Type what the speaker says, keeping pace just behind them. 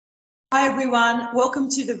Hi everyone, welcome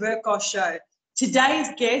to the Verkos Show. Today's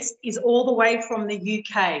guest is all the way from the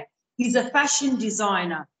UK. He's a fashion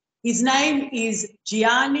designer. His name is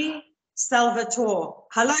Gianni Salvatore.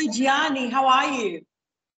 Hello Gianni, how are you?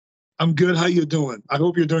 I'm good. How you doing? I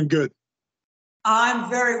hope you're doing good. I'm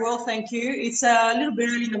very well, thank you. It's a little bit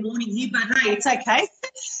early in the morning here, but hey, it's okay.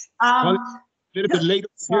 Well, a little bit late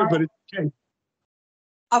here, but it's okay.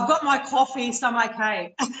 I've got my coffee, so I'm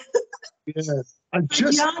okay. Yeah.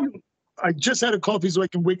 Gianni. I just had a coffee so I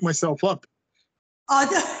can wake myself up.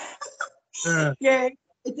 Yeah,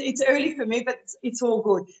 it's early for me, but it's all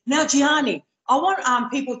good. Now, Gianni, I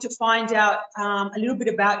want people to find out a little bit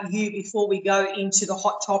about you before we go into the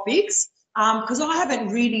hot topics, because I haven't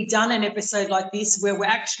really done an episode like this where we're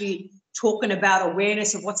actually talking about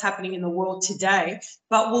awareness of what's happening in the world today,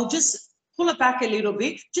 but we'll just pull it back a little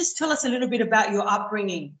bit. Just tell us a little bit about your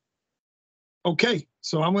upbringing. Okay,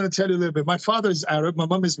 so I'm going to tell you a little bit. My father is Arab. My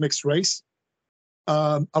mom is mixed race.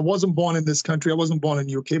 I wasn't born in this country. I wasn't born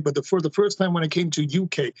in UK, but for the first time when I came to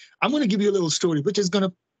UK, I'm going to give you a little story, which is you're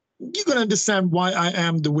going to understand why I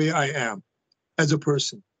am the way I am as a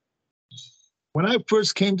person. When I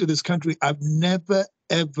first came to this country, I've never,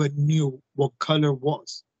 ever knew what color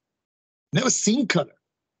was. Never seen color.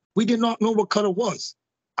 We did not know what color was.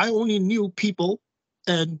 I only knew people,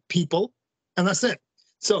 and that's it.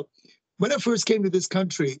 So when I first came to this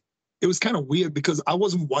country, it was kind of weird because I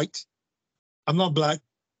wasn't white. I'm not black.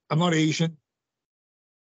 I'm not Asian.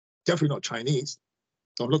 Definitely not Chinese.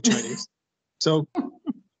 Don't look Chinese. So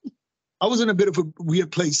I was in a bit of a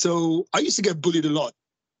weird place. So I used to get bullied a lot.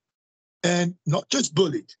 And not just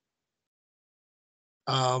bullied.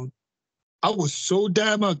 I was so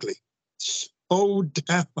damn ugly. So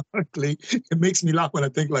damn ugly. It makes me laugh when I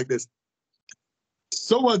think like this.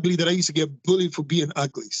 So ugly that I used to get bullied for being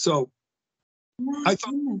ugly. So I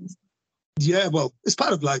thought, yeah, well, it's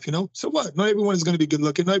part of life, you know? So what? Not everyone is going to be good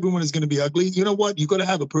looking. Not everyone is going to be ugly. You know what? You got to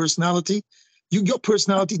have a personality. Your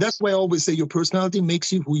personality, that's why I always say your personality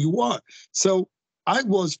makes you who you are. So I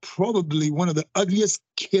was probably one of the ugliest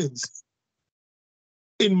kids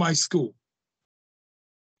in my school.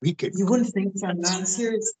 You wouldn't think so, man.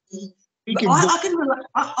 Seriously.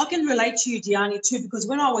 I can relate to you, Gianni, too, because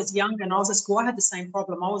when I was young and I was at school, I had the same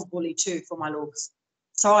problem. I was bullied too for my looks.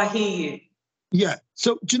 So I hear you. Yeah.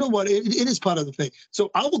 So do you know what? It is part of the thing. So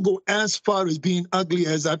I will go as far as being ugly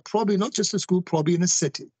as I probably, not just in school, probably in the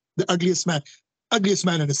city. The ugliest man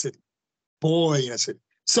in the city. Boy in the city.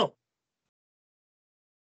 So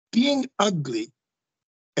being ugly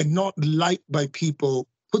and not liked by people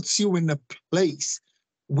puts you in a place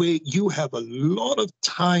where you have a lot of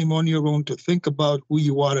time on your own to think about who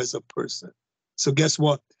you are as a person. So guess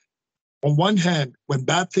what? On one hand, when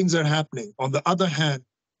bad things are happening, on the other hand,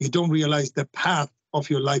 you don't realize the path of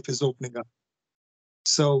your life is opening up.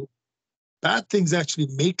 So bad things actually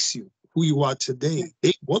makes you who you are today.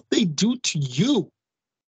 What they do to you,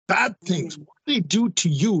 bad things, what they do to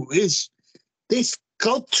you is they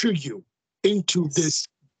sculpture you into this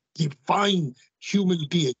divine human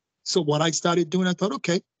being. So what I started doing, I thought,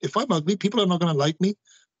 okay, if I'm ugly, people are not going to like me.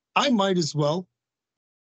 I might as well,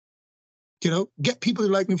 get people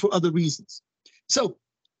to like me for other reasons. So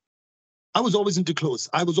I was always into clothes.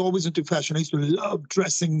 I was always into fashion. I used to love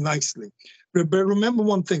dressing nicely. But remember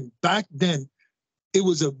one thing, back then, it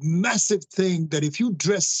was a massive thing that if you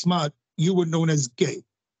dressed smart, you were known as gay.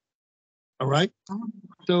 All right?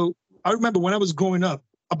 So I remember when I was growing up,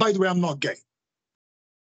 by the way, I'm not gay.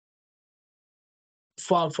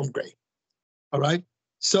 Far from gay. All right?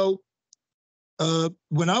 So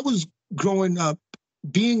when I was growing up,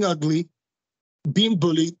 being ugly, being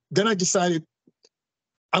bullied, then I decided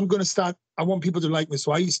I want people to like me.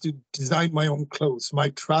 So I used to design my own clothes, my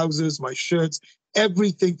trousers, my shirts,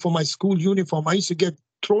 everything for my school uniform. I used to get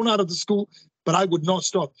thrown out of the school, but I would not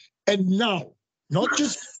stop. And now, not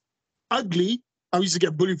just ugly, I used to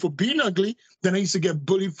get bullied for being ugly. Then I used to get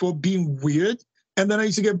bullied for being weird. And then I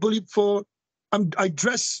used to get bullied for, I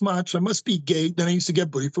dress smart, so I must be gay. Then I used to get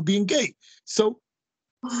bullied for being gay. So.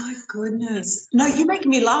 Oh my goodness. No, you're making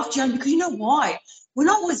me laugh, John, because you know why? When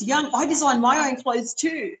I was young, I designed my own clothes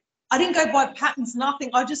too. I didn't go by patterns, nothing.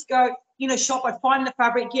 I just go, shop, I'd find the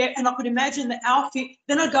fabric, and I could imagine the outfit.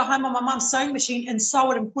 Then I'd go home on my mum's sewing machine and sew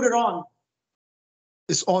it and put it on.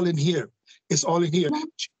 It's all in here. It's all in here.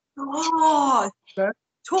 Oh,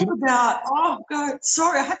 God.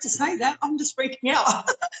 Sorry, I had to say that. I'm just freaking out.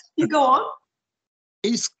 You go on.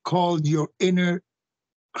 It's called your inner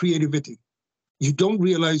creativity. You don't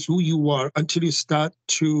realize who you are until you start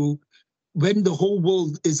to, when the whole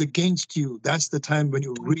world is against you, that's the time when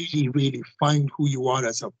you really, really find who you are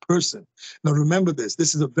as a person. Now, remember this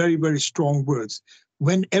is a very, very strong words.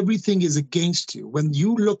 when everything is against you, when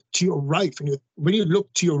you look to your right, when you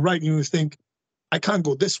look to your right and you think, I can't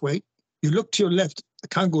go this way. You look to your left, I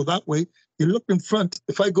can't go that way. You look in front,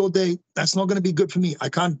 if I go there, that's not going to be good for me.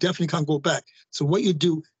 Definitely can't go back. So what you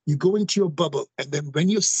do, you go into your bubble. And then when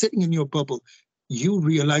you're sitting in your bubble, you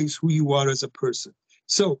realize who you are as a person.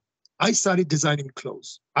 So I started designing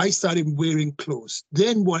clothes. I started wearing clothes.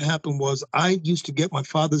 Then what happened was I used to get my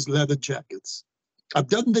father's leather jackets. I've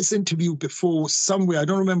done this interview before somewhere. I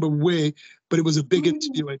don't remember where, but it was a big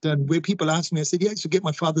interview I done where people asked me, I said, yeah, I used to get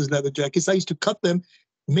my father's leather jackets. I used to cut them,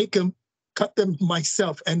 cut them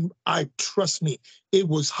myself. And trust me, it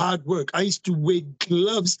was hard work. I used to wear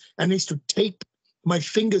gloves and I used to tape my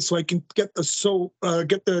fingers so I can get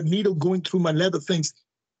the needle going through my leather things.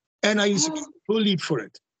 And I used to get bullied for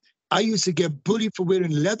it. I used to get bullied for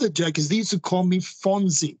wearing leather jackets. They used to call me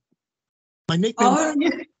Fonzie. My nickname. Oh,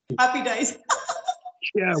 yeah. Happy days.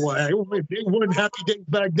 Yeah, well, they weren't happy days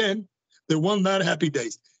back then. They were not happy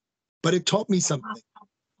days. But it taught me something.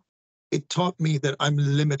 It taught me that I'm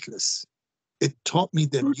limitless. It taught me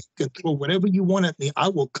that you can throw whatever you want at me. I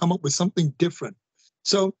will come up with something different.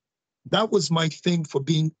 So that was my thing for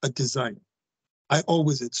being a designer. I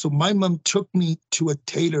always did. So my mom took me to a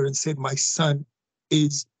tailor and said, my son he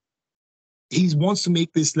wants to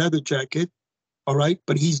make this leather jacket, all right?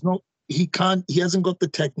 But he hasn't got the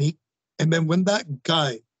technique. And then when that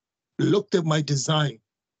guy looked at my design,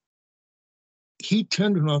 he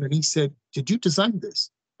turned around and he said, did you design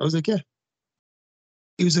this? I was like, yeah.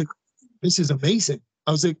 He was like, this is amazing.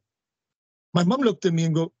 I was like, my mom looked at me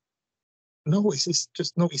and go, no, he says,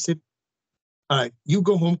 just no. He said, all right, you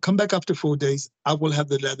go home, come back after 4 days. I will have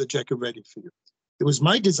the leather jacket ready for you. It was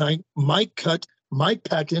my design, my cut, my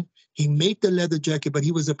pattern. He made the leather jacket, but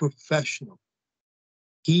he was a professional.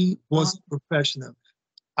 He was a professional.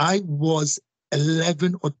 I was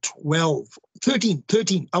 11 or 12,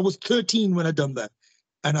 13. I was 13 when I done that.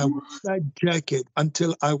 And I wore that jacket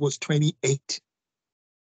until I was 28.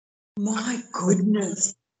 My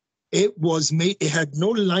goodness. It was made, it had no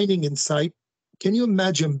lining inside. Can you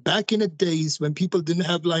imagine back in the days when people didn't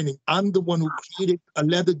have lining? I'm the one who created a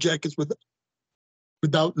leather jacket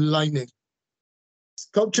without lining.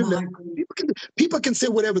 Sculpture. People can say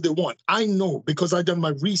whatever they want. I know because I done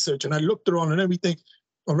my research and I looked around and everything.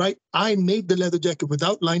 All right. I made the leather jacket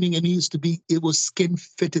without lining, and it was skin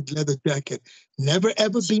fitted leather jacket. Never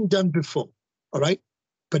ever been done before. All right.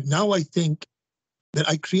 But now I think that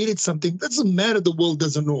I created something. That doesn't matter. The world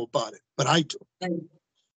doesn't know about it, but I do.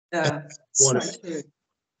 Yeah.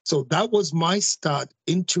 So that was my start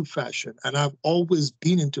into fashion. And I've always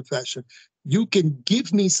been into fashion. You can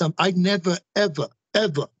give me I never, ever,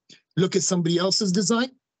 ever look at somebody else's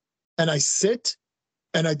design and I sit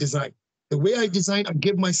and I design. The way I design, I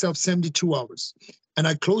give myself 72 hours and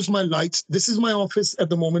I close my lights. This is my office at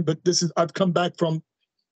the moment, but I've come back from,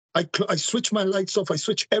 I switch my lights off. I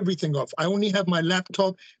switch everything off. I only have my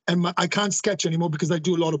laptop and I can't sketch anymore because I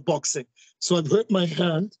do a lot of boxing. So I've hurt my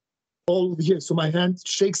hand all over here. So my hand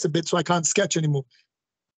shakes a bit, so I can't sketch anymore.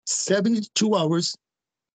 72 hours,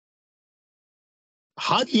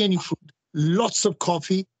 hardly any food, lots of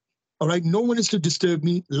coffee. All right, no one is to disturb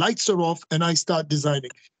me. Lights are off, and I start designing.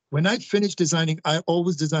 When I finish designing, I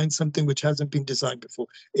always design something which hasn't been designed before.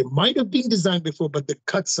 It might have been designed before, but the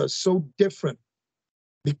cuts are so different.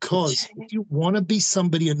 Because if you want to be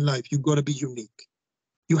somebody in life, you've got to be unique.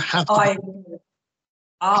 You have to.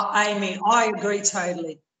 Amy, I agree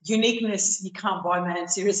totally. Uniqueness, you can't buy, man.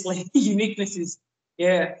 Seriously, uniqueness is,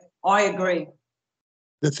 yeah, I agree.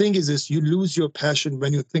 The thing is you lose your passion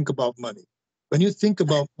when you think about money. When you think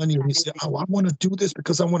about money and you say, oh, I want to do this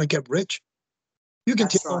because I want to get rich, you can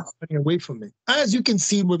take all money away from me. As you can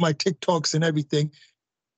see with my TikToks and everything,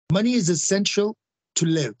 money is essential to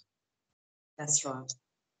live. That's right.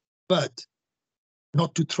 But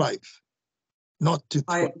not to thrive. Not to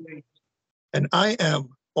thrive. I agree. And I am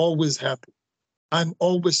always happy. I'm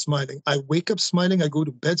always smiling. I wake up smiling. I go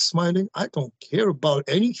to bed smiling. I don't care about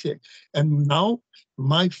anything. And now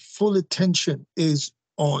my full attention is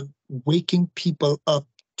on waking people up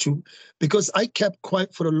because I kept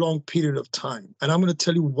quiet for a long period of time. And I'm going to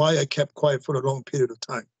tell you why I kept quiet for a long period of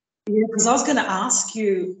time. Yeah, because I was going to ask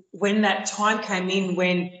you when that time came in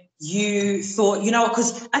when you thought,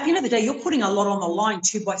 because at the end of the day, you're putting a lot on the line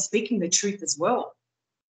too by speaking the truth as well.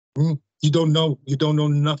 You don't know. You don't know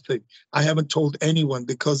nothing. I haven't told anyone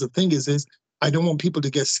because the thing is I don't want people to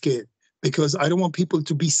get scared because I don't want people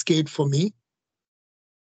to be scared for me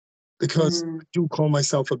because I do call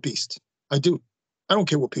myself a beast. I do. I don't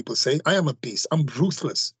care what people say. I am a beast. I'm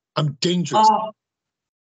ruthless. I'm dangerous.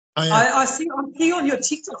 I see on your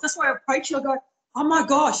TikTok. That's why I approach you. I go, oh my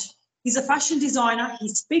gosh, He's a fashion designer. He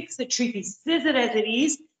speaks the truth. He says it as it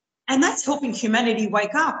is. And that's helping humanity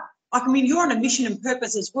wake up. Like, I mean, you're on a mission and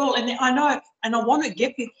purpose as well. And I know, and I want to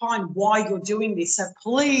get behind why you're doing this. So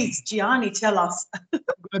please, Gianni, tell us. I'm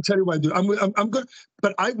going to tell you what I do. I'm going to,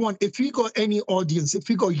 but I want, if you got any audience, if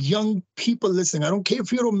you got young people listening, I don't care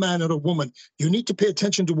if you're a man or a woman, you need to pay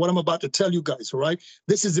attention to what I'm about to tell you guys, all right?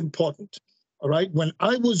 This is important, all right? When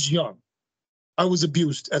I was young, I was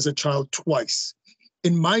abused as a child twice.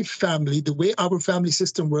 In my family, the way our family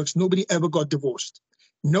system works, nobody ever got divorced.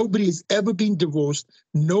 Nobody has ever been divorced.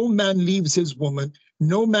 No man leaves his woman.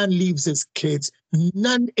 No man leaves his kids.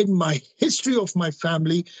 None in my history of my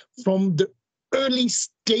family from the early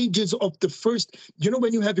stages of the first, you know,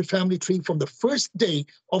 when you have your family tree, from the first day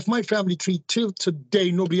of my family tree till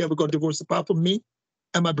today, nobody ever got divorced apart from me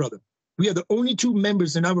and my brother. We are the only two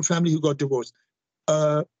members in our family who got divorced.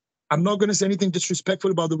 I'm not going to say anything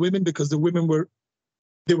disrespectful about the women because the women were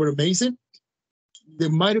amazing. There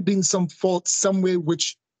might have been some fault somewhere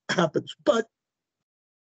which happens, but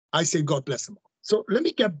I say God bless them all. So let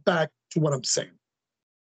me get back to what I'm saying.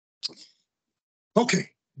 Okay,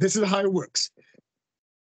 this is how it works.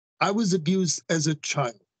 I was abused as a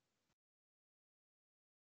child.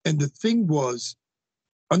 And the thing was,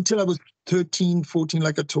 until I was 13, 14,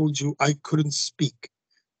 like I told you, I couldn't speak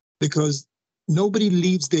because nobody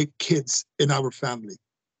leaves their kids in our family.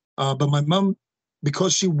 But my mom,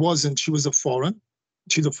 because she was a foreigner.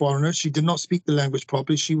 She's a foreigner. She did not speak the language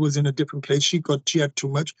properly. She was in a different place. She had too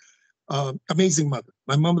much. Amazing mother.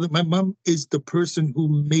 My mom is the person who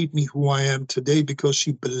made me who I am today because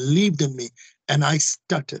she believed in me and I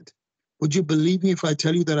stuttered. Would you believe me if I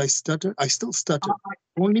tell you that I stutter? I still stutter.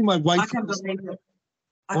 Only my wife. I can believe it.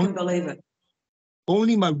 I can believe it.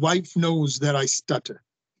 Only my wife knows that I stutter,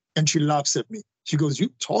 and she laughs at me. She goes, "You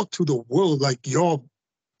talk to the world like you're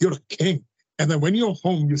a king, and then when you're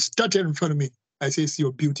home, you stutter in front of me." I say, "See,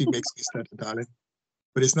 your beauty makes me stutter, darling,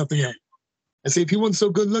 but it's nothing else." I say, "If you weren't so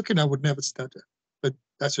good looking, I would never stutter." But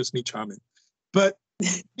that's just me charming. But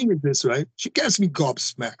the thing is this, right? She gets me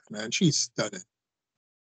gobsmacked, man. She's stunning.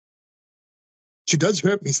 She does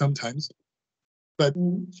hurt me sometimes, but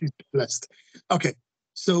she's blessed. Okay,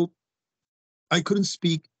 so I couldn't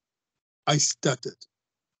speak. I stuttered.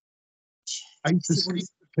 I used to sleep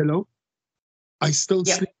with a pillow. I still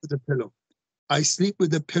sleep with a pillow. I sleep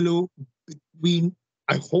with a pillow between,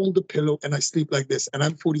 I hold the pillow and I sleep like this, and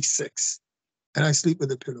I'm 46, and I sleep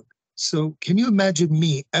with a pillow. So can you imagine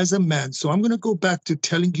me as a man? So I'm going to go back to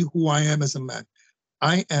telling you who I am as a man.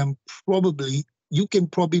 I am probably, you can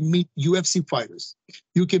probably meet UFC fighters.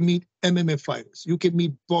 You can meet MMA fighters. You can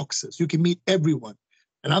meet boxers. You can meet everyone.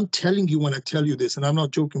 And I'm telling you when I tell you this, and I'm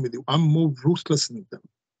not joking with you, I'm more ruthless than them.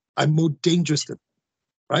 I'm more dangerous than them,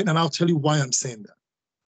 right? And I'll tell you why I'm saying that,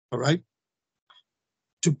 all right?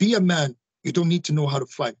 To be a man, you don't need to know how to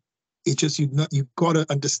fight. It's just you've got to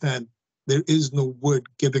understand there is no word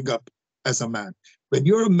giving up as a man. When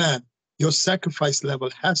you're a man, your sacrifice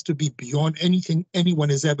level has to be beyond anything anyone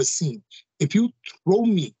has ever seen. If you throw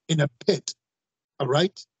me in a pit, all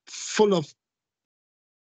right, full of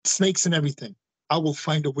snakes and everything, I will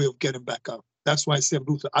find a way of getting back up. That's why I say I'm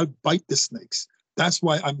ruthless. I'll bite the snakes. That's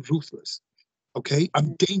why I'm ruthless. Okay,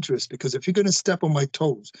 I'm dangerous because if you're going to step on my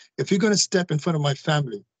toes, if you're going to step in front of my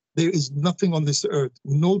family, there is nothing on this earth,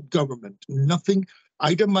 no government, nothing.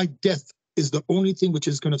 Either my death is the only thing which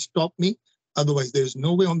is going to stop me. Otherwise, there's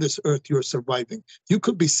no way on this earth you're surviving. You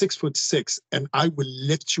could be 6'6" and I will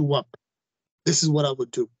lift you up. This is what I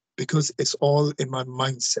would do because it's all in my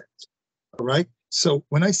mindset. All right. So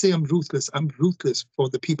when I say I'm ruthless for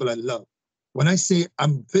the people I love. When I say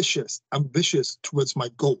I'm vicious towards my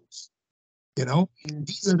goals. You know,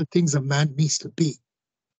 these are the things a man needs to be.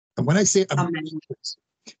 And when I say I'm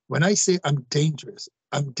dangerous,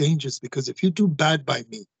 I'm dangerous because if you do bad by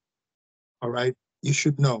me, all right, you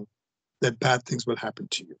should know that bad things will happen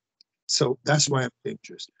to you. So that's why I'm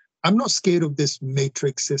dangerous. I'm not scared of this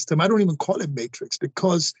matrix system. I don't even call it matrix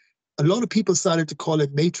because a lot of people started to call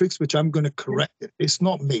it matrix, which I'm going to correct it. It's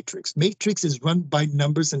not matrix. Matrix is run by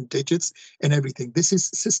numbers and digits and everything. This is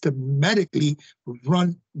systematically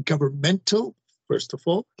run governmental, first of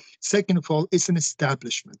all. Second of all, it's an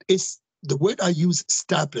establishment. It's the word I use,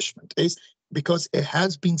 establishment, is because it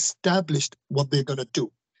has been established what they're going to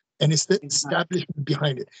do. And it's the establishment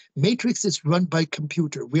behind it. Matrix is run by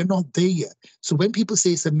computer. We're not there yet. So when people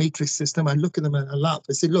say it's a matrix system, I look at them and I laugh.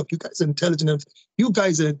 I say, look, you guys are intelligent enough. You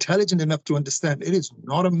guys are intelligent enough to understand it is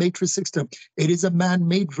not a matrix system. It is a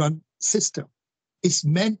man-made run system. It's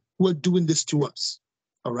men who are doing this to us.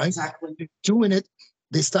 All right? Exactly. They're doing it.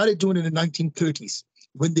 They started doing it in the 1930s.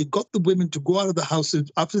 When they got the women to go out of the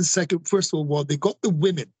houses after the First World War, they got the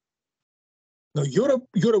women No, you're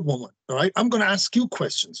a woman, all right? I'm going to ask you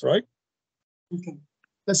questions, all right? Okay.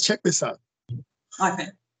 Let's check this out. Okay.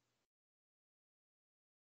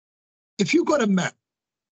 If you got a man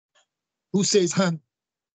who says, "Hun,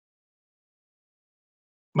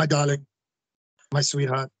 my darling, my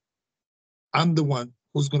sweetheart, I'm the one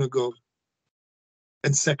who's going to go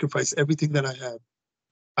and sacrifice everything that I have.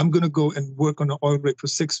 I'm going to go and work on an oil rig for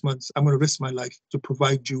 6 months. I'm going to risk my life to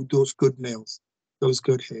provide you those good nails, those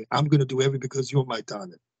good hair. I'm going to do everything because you're my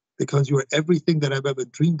darling, because you're everything that I've ever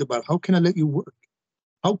dreamed about. How can I let you work?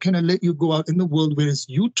 How can I let you go out in the world, whereas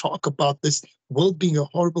you talk about this world being a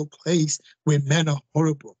horrible place where men are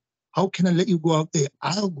horrible? How can I let you go out there?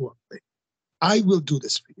 I'll go out there. I will do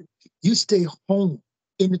this for you. You stay home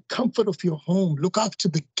in the comfort of your home. Look after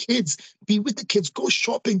the kids. Be with the kids. Go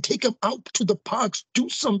shopping. Take them out to the parks. Do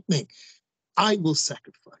something. I will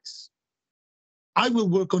sacrifice. I will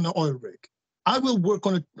work on the oil rig. I will work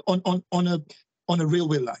on a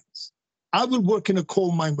railway lines. I will work in a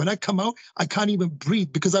coal mine. When I come out, I can't even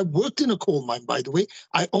breathe because I worked in a coal mine, by the way.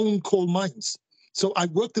 I own coal mines. So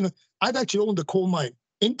I've actually owned a coal mine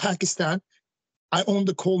in Pakistan. I owned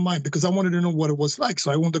the coal mine because I wanted to know what it was like.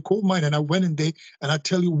 So I owned the coal mine and I went in there, and I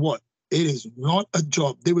tell you what, it is not a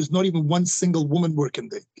job. There was not even one single woman working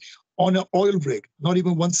there. On an oil rig, not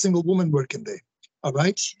even one single woman working there. All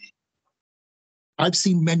right? I've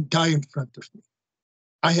seen men die in front of me.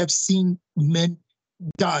 I have seen men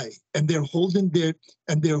die, and they're holding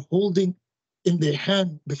in their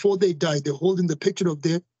hand, before they die, they're holding the picture of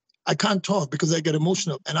I can't talk because I get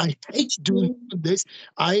emotional. And I hate doing this.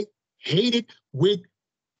 I hate it with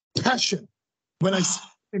passion when I see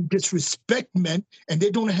and disrespect men and they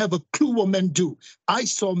don't have a clue what men do. I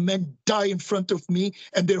saw men die in front of me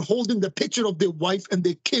and they're holding the picture of their wife and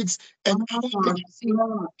their kids, and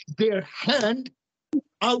their hand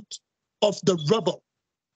out of the rubble.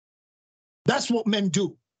 That's what men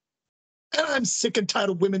do. And I'm sick and tired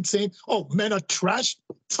of women saying, "Oh, men are trash."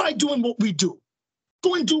 Try doing what we do.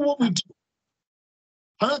 Go and do what we do.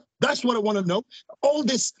 Huh? That's what I want to know. All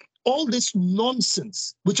this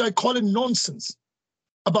nonsense, which I call it nonsense,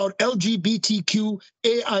 about LGBTQ,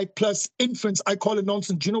 AI plus infants, I call it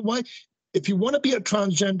nonsense. Do you know why? If you want to be a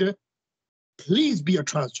transgender, please be a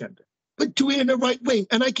transgender, but do it in the right way.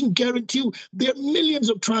 And I can guarantee you there are millions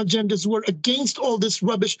of transgenders who are against all this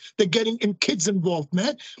rubbish they're getting in kids involved,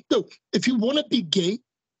 man. So if you want to be gay,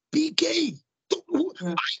 be gay.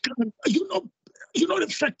 You're not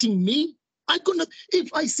affecting me.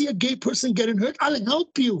 If I see a gay person getting hurt, I'll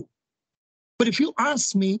help you. But if you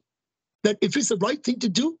ask me that if it's the right thing to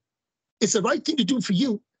do, it's the right thing to do for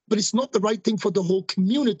you, but it's not the right thing for the whole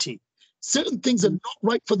community. Certain things are not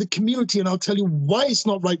right for the community, and I'll tell you why it's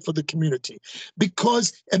not right for the community.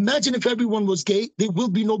 Because imagine if everyone was gay, there will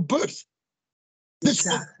be no birth. This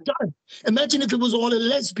world would die. Imagine if it was all the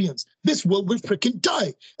lesbians. This world would freaking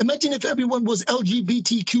die. Imagine if everyone was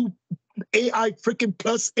LGBTQ, AI freaking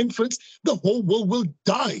plus infants, the whole world will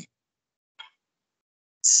die.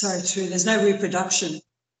 So true. There's no reproduction.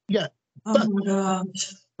 Yeah. Oh my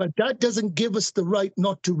gosh. But that doesn't give us the right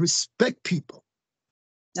not to respect people.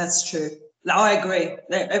 That's true. I agree.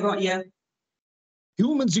 Everyone, yeah.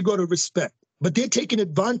 Humans you got to respect, but they're taking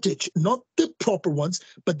advantage, not the proper ones,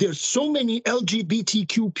 but there's so many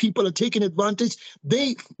LGBTQ people are taking advantage.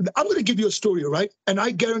 I'm going to give you a story, right? And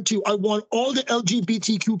I guarantee you, I want all the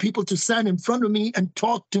LGBTQ people to stand in front of me and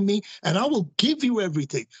talk to me, and I will give you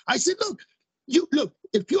everything. I said, look,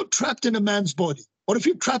 if you're trapped in a man's body, or if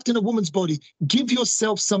you're trapped in a woman's body, give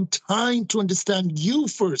yourself some time to understand you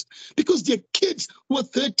first. Because they're kids who are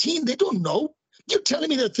 13, they don't know. You're telling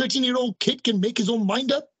me that a 13-year-old kid can make his own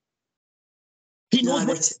mind up? He knows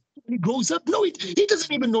when he grows up. No, he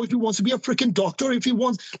doesn't even know if he wants to be a freaking doctor, or if he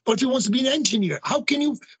wants to be an engineer. How can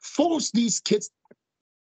you force these kids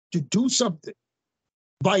to do something,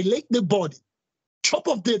 violate their body, chop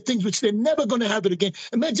off their things, which they're never going to have it again?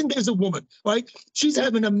 Imagine there's a woman, right? She's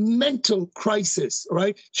having a mental crisis,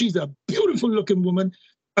 right? She's a beautiful looking woman,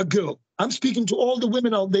 a girl. I'm speaking to all the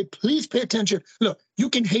women out there. Please pay attention. Look, you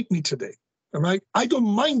can hate me today, all right? I don't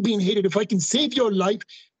mind being hated. If I can save your life,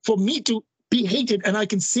 for me to be hated and I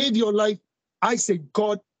can save your life, I say,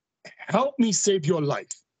 God, help me save your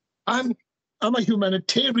life. I'm a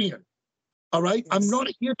humanitarian. All right. Yes. I'm not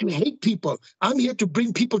here to hate people. I'm here to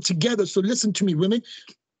bring people together. So listen to me, women.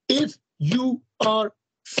 If you are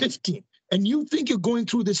 15 and you think you're going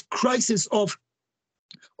through this crisis of,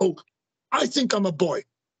 oh, I think I'm a boy.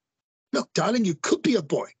 Look, darling, you could be a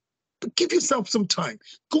boy, but give yourself some time.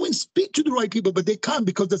 Go and speak to the right people, but they can't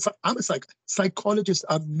because psychologists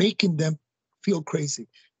are making them feel crazy.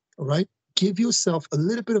 All right. give yourself a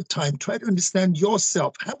little bit of time. Try to understand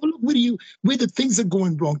yourself. Have a look where the things are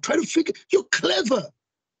going wrong. Try to figure, you're clever.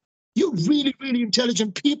 You're really, really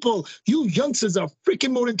intelligent people. You youngsters are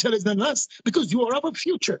freaking more intelligent than us because you are our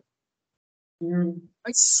future.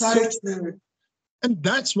 Right? So true. And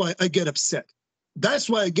that's why I get upset. That's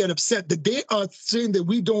why I get upset that they are saying that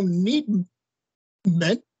we don't need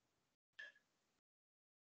men.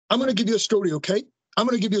 I'm going to give you a story, okay? I'm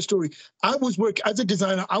going to give you a story. I was working as a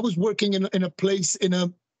designer. I was working in a place, in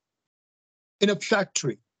a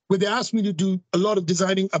factory where they asked me to do a lot of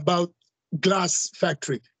designing about glass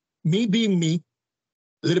factory. Me being me,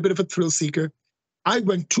 a little bit of a thrill seeker, I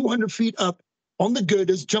went 200 feet up on the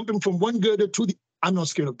girders, jumping from one girder to the, I'm not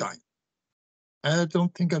scared of dying. I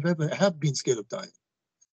don't think I've ever have been scared of dying.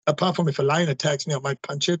 Apart from if a lion attacks me, I might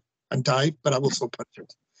punch it and die, but I will still punch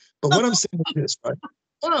it. But what I'm saying is this, right?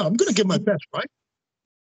 Oh, I'm going to give my best, right?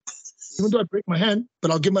 Even though I break my hand,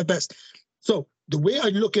 but I'll give my best. So the way I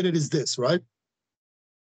look at it is this, right?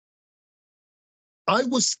 I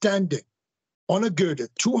was standing on a girder,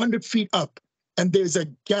 200 feet up, and there's a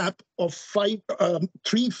gap of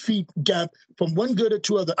 3 feet gap from one girder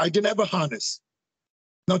to other. I didn't have a harness.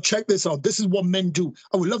 Now check this out. This is what men do.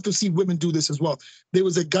 I would love to see women do this as well. There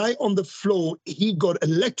was a guy on the floor. He got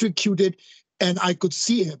electrocuted, and I could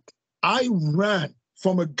see him. I ran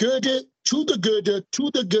from a girder to the girder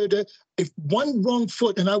to the girder. If one wrong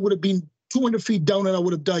foot, and I would have been 200 feet down and I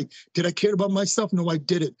would have died. Did I care about myself? No, I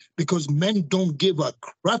didn't. Because men don't give a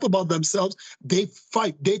crap about themselves. They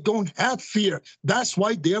fight. They don't have fear. That's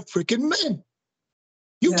why they're freaking men.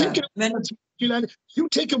 You take it away men's masculinity. You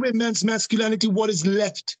take away men's masculinity, what is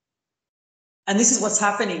left? And this is what's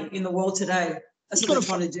happening in the world today. That's what they're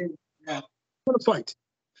trying to do. Yeah. Who's going to fight?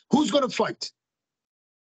 Who's going to fight?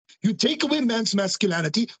 You take away men's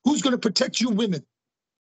masculinity, who's going to protect you women?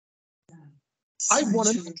 Yeah.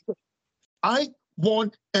 I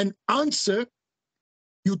want an answer.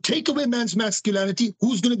 You take away men's masculinity,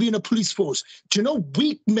 who's going to be in a police force? Do you know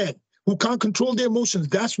weak men who can't control their emotions?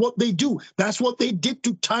 That's what they do. That's what they did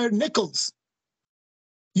to Tyre Nichols.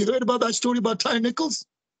 You heard about that story about Tyre Nichols?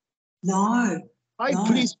 No.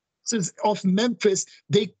 Police officers of Memphis,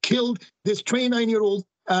 they killed this 29-year-old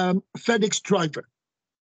FedEx driver.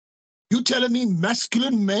 You telling me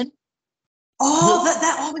masculine men?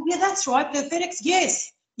 Oh, yeah, that's right. The FedEx,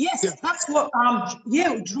 yes. Yes, yeah. That's what,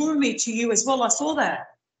 drew me to you as well. I saw that.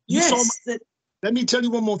 Let me tell you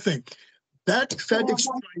one more thing. That FedEx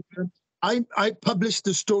driver, I published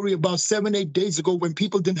the story about 7-8 days ago when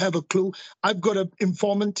people didn't have a clue. I've got an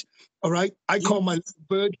informant, all right? I call my little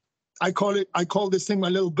bird. I call this thing my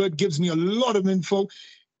little bird, gives me a lot of info.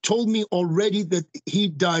 Told me already that he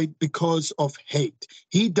died because of hate.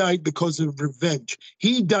 He died because of revenge.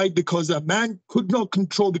 He died because a man could not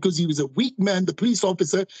control, because he was a weak man, the police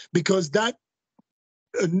officer, because that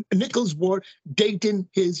Nichols were dating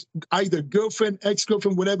his either girlfriend,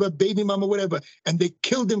 ex-girlfriend, whatever, baby mama, whatever, and they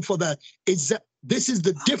killed him for that. This is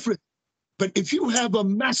the difference. But if you have a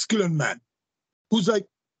masculine man who's like,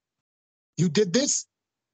 you did this,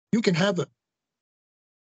 you can have it.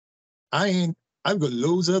 I've got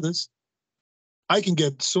loads of others. I can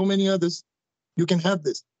get so many others. You can have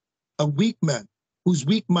this. A weak man who's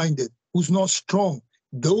weak-minded, who's not strong.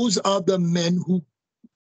 Those are the men who,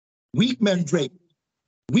 weak men rape,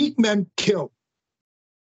 weak men kill,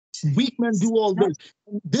 weak men do all this.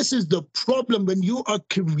 This is the problem when you are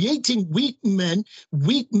creating weak men.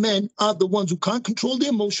 Weak men are the ones who can't control their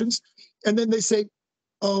emotions. And then they say,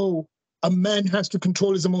 oh, a man has to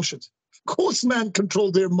control his emotions. Of course, man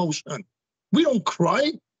control their emotion. We don't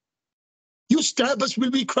cry. You stab us,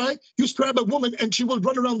 will we cry? You stab a woman and she will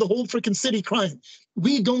run around the whole freaking city crying.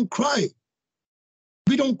 We don't cry.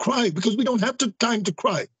 We don't cry because we don't have the time to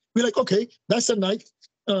cry. We're like, okay, that's a knife.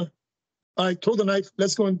 All right, throw the knife.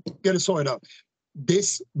 Let's go and get it sorted out.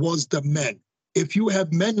 This was the men. If you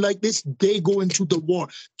have men like this, they go into the war.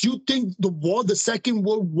 Do you think the war, the Second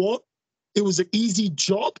World War, it was an easy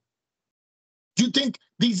job? Do you think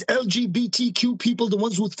these LGBTQ people, the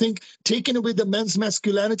ones who think taking away the men's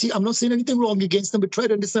masculinity, I'm not saying anything wrong against them, but try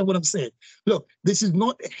to understand what I'm saying. Look, this is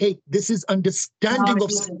not hate. This is understanding of...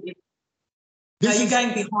 No, you're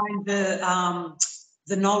going behind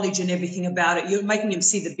the knowledge and everything about it. You're making them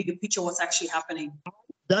see the bigger picture, what's actually happening.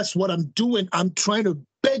 That's what I'm doing. I'm trying to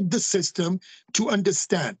beg the system to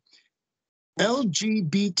understand.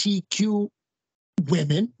 LGBTQ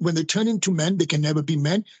women, when they turn into men, they can never be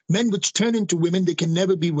men. Men which turn into women, they can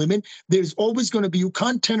never be women. There's always going to be, you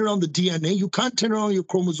can't turn around the DNA. You can't turn around your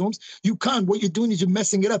chromosomes. You can't. What you're doing is you're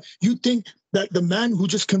messing it up. You think that the man who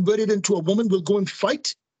just converted into a woman will go and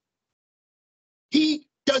fight? He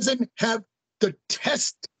doesn't have the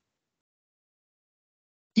test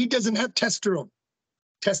He doesn't have testosterone.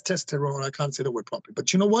 Testosterone, I can't say the word properly.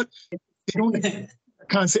 But you know what? I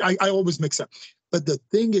can't say, I always mix up. But the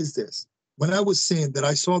thing is this, when I was saying that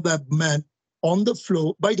I saw that man on the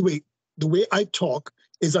floor, by the way I talk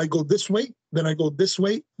is I go this way, then I go this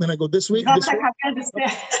way, then I go this way. This way. I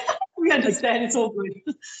understand. We understand. It's all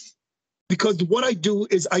good. Because what I do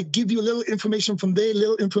is I give you a little information from there,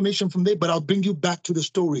 but I'll bring you back to the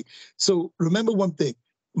story. So remember one thing,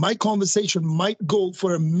 my conversation might go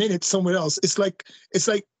for a minute somewhere else. It's like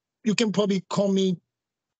you can probably call me,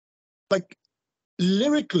 like,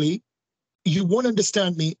 lyrically, you won't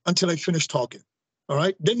understand me until I finish talking. All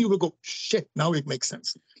right? Then you will go, shit, now it makes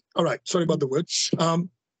sense. All right, sorry about the words.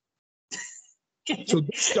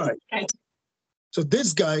 So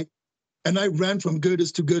this guy, and I ran from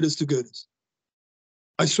girders to girders to girders.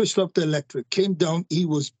 I switched off the electric, came down, he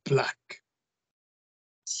was black.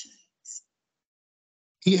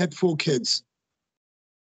 He had 4 kids.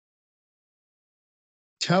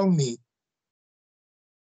 Tell me,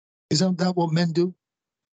 isn't that what men do?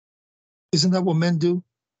 Isn't that what men do?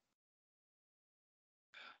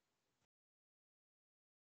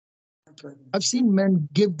 I've seen men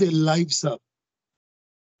give their lives up.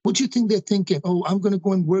 What do you think they're thinking? Oh, I'm going to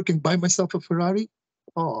go and work and buy myself a Ferrari?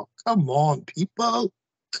 Oh, come on, people.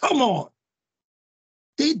 Come on.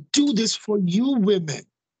 They do this for you, women.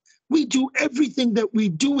 We do everything that we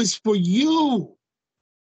do is for you.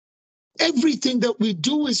 Everything that we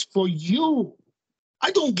do is for you.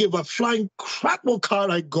 I don't give a flying crap what car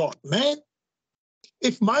I got, man.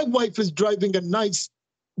 If my wife is driving a nice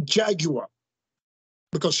Jaguar,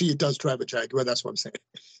 because she does drive a Jaguar, that's what I'm saying.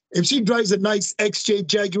 If she drives a nice XJ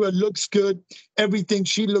Jaguar, looks good, everything,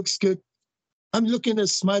 she looks good, I'm looking at a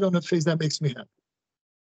smile on her face that makes me happy.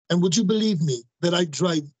 And would you believe me that I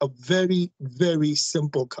drive a very, very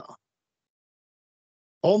simple car?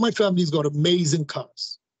 All my family's got amazing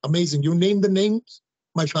cars. Amazing. You name the names,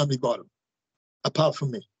 my family got them, apart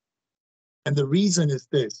from me. And the reason is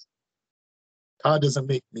this, car doesn't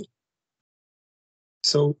make me.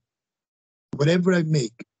 So whatever I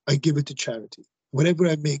make, I give it to charity. Whatever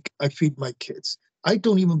I make, I feed my kids. I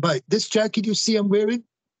don't even buy it. This jacket you see I'm wearing,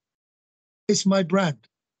 it's my brand.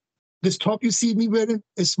 This top you see me wearing,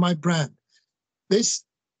 it's my brand. This,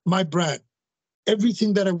 my brand.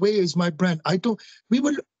 Everything that I wear is my brand. I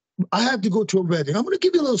have to go to a wedding. I'm going to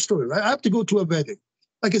give you a little story, right? I have to go to a wedding.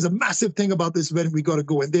 Like, it's a massive thing about this wedding. We got to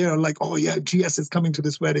go. And they are like, oh yeah, GS is coming to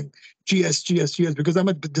this wedding. GS, because I'm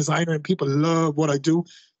a designer and people love what I do.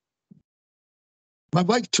 My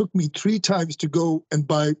wife took me 3 times to go and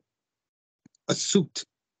buy a suit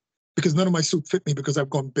because none of my suit fit me because I've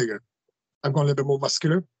gone bigger. I've gone a little bit more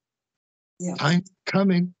muscular. Yeah.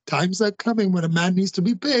 Times are coming when a man needs to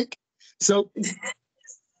be big. So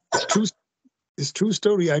it's true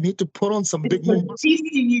story. I need to put on some big moves. It's the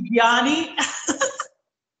beast in you, Gianni.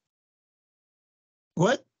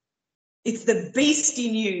 What? It's the beast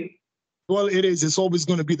in you. Well, it is. It's always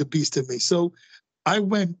going to be the beast in me. So I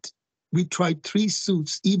went, we tried 3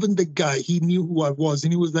 suits. Even the guy, he knew who I was.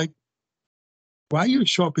 And he was like, why are you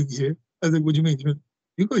shopping here? I was like, what do you mean?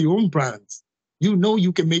 You got your own brands. You know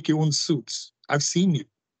you can make your own suits. I've seen you.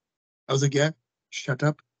 I was like, yeah, shut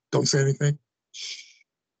up. Don't say anything. Shh.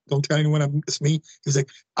 Don't tell anyone it's me. He's like,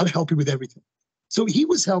 I'll help you with everything. So he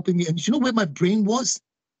was helping me. And you know where my brain was?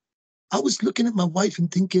 I was looking at my wife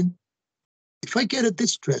and thinking, if I get her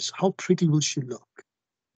this dress, how pretty will she look?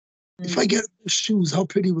 If I get her shoes, how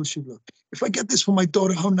pretty will she look? If I get this for my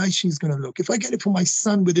daughter, how nice she's going to look. If I get it for my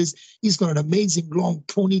son with he's got an amazing long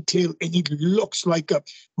ponytail and he looks like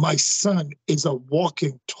my son is a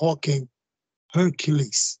walking, talking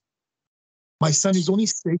Hercules. My son is only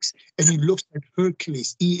 6 and he looks like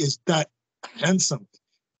Hercules. He is that handsome.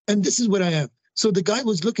 And this is what I am. So the guy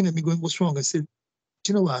was looking at me going, what's wrong? I said,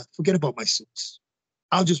 do you know what? Forget about my suits.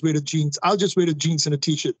 I'll just wear the jeans. I'll just wear the jeans and a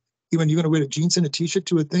t-shirt. Even you're going to wear the jeans and a t-shirt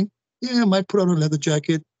to a thing? Yeah, I might put on a leather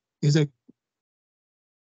jacket. He's like,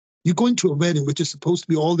 you're going to a wedding, which is supposed to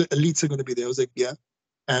be all the elites are going to be there. I was like, yeah.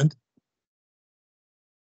 And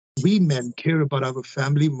we men care about our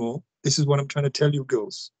family more. This is what I'm trying to tell you,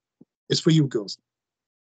 girls. It's for you, girls.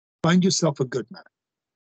 Find yourself a good man.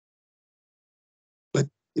 But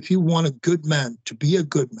if you want a good man to be a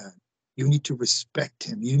good man, you need to respect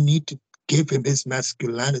him. You need to give him his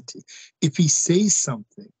masculinity. If he says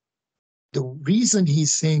something, the reason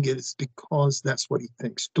he's saying it is because that's what he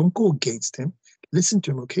thinks. Don't go against him. Listen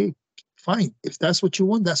to him, okay? Fine. If that's what you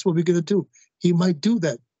want, that's what we're going to do. He might do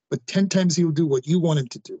that, but 10 times he'll do what you want him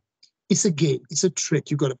to do. It's a game. It's a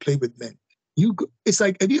trick you got to play with men. It's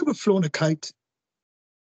like, have you ever flown a kite?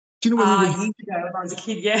 Do you know when years ago when I was a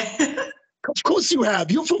kid, yeah. Of course you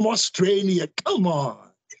have. You're from Australia. Come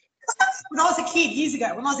on. When I was a kid, years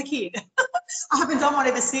ago, when I was a kid. I haven't done one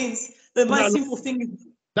ever since. The most simple thing.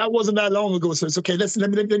 That wasn't that long ago, so it's okay. Let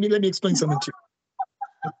me explain something to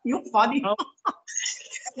you. You're funny.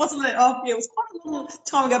 Wasn't it? Oh, yeah, it was quite a long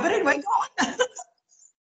time ago. But anyway, go on.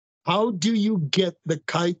 How do you get the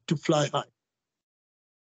kite to fly high?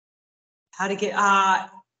 How to get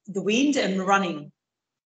the wind and running.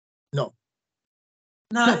 No.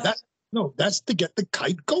 No. That's to get the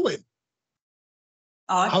kite going.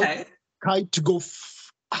 Oh, okay. Kite to go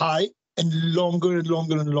high and longer and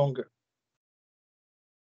longer and longer.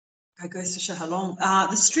 It goes to show how long.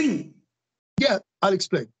 The string. Yeah, I'll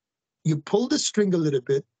explain. You pull the string a little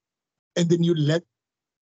bit, and then you let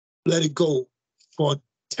it go for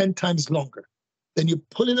 10 times longer. Then you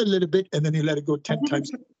pull it a little bit, and then you let it go 10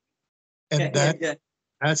 times. And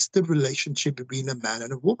that's the relationship between a man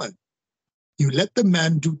and a woman. You let the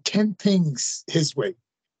man do 10 things his way,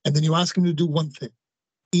 and then you ask him to do one thing.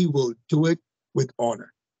 He will do it with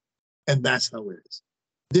honor. And that's how it is.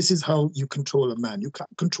 This is how you control a man. You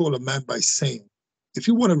can't control a man by saying, if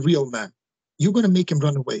you want a real man, you're going to make him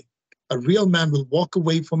run away. A real man will walk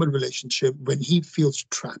away from a relationship when he feels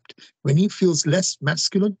trapped. When he feels less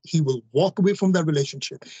masculine, he will walk away from that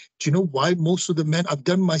relationship. Do you know why most of the men, I've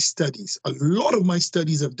done my studies, a lot of my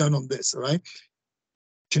studies I've done on this, all right?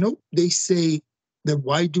 Do you know, they say that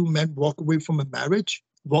why do men walk away from a marriage,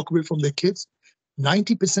 walk away from their kids?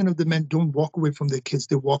 90% of the men don't walk away from their kids,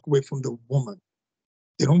 they walk away from the woman.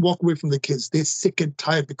 They don't walk away from the kids. They're sick and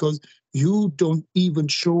tired because you don't even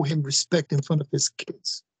show him respect in front of his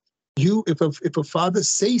kids. If a father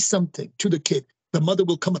says something to the kid, the mother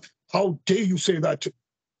will come up, how dare you say that to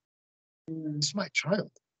me? It's my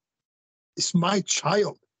child. It's my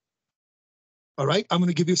child. All right? I'm going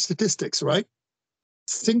to give you statistics, right?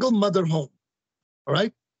 Single mother home. All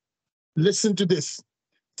right? Listen to this.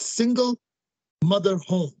 Single mother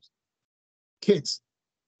homes, kids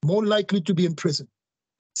more likely to be in prison.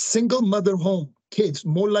 Single mother home, kids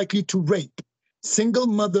more likely to rape. Single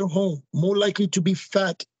mother home, more likely to be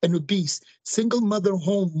fat and obese. Single mother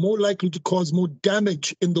home, more likely to cause more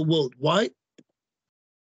damage in the world. Why?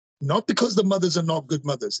 Not because the mothers are not good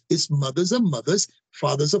mothers. It's mothers are mothers,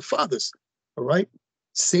 fathers are fathers. All right?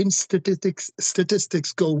 Same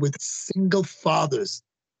statistics go with single fathers.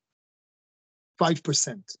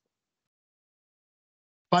 5%.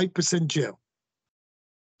 5% jail.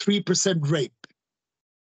 3% rape.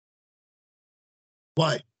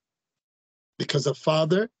 Why? Because a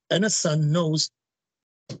father and a son knows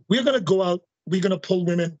we're going to go out, we're going to pull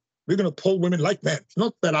women like men.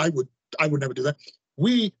 Not that I would never do that.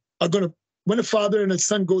 We are going to, when a father and a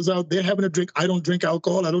son goes out, they're having a drink. I don't drink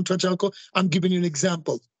alcohol. I don't touch alcohol. I'm giving you an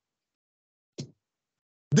example.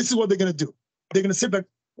 This is what they're going to do. They're going to sit back.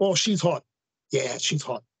 Oh, she's hot. Yeah, she's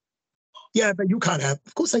hot. Yeah, but you can't have.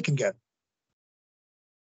 Of course I can get.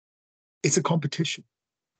 It's a competition.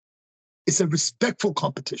 It's a respectful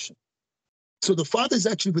competition. So the father is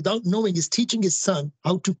actually, without knowing, is teaching his son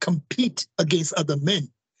how to compete against other men,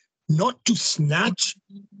 not to snatch,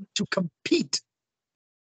 to compete.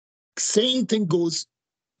 Same thing goes,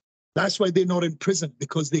 that's why they're not in prison,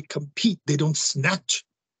 because they compete, they don't snatch,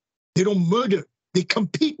 they don't murder, they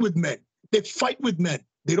compete with men, they fight with men,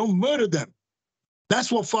 they don't murder them.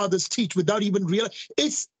 That's what fathers teach without even realizing.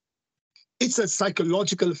 It's a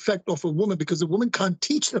psychological effect of a woman, because a woman can't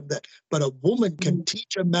teach them that, but a woman can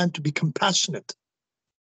teach a man to be compassionate.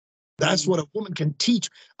 That's what a woman can teach.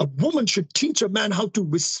 A woman should teach a man how to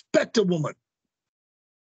respect a woman.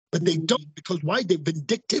 But they don't, because why? They're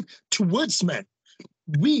vindictive towards men.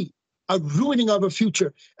 We are ruining our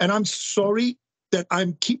future. And I'm sorry that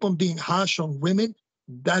I'm keep on being harsh on women.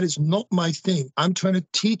 That is not my thing. I'm trying to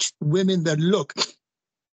teach women that, look,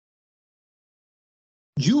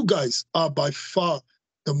 you guys are by far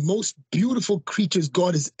the most beautiful creatures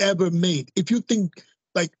God has ever made. If you think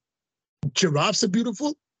like giraffes are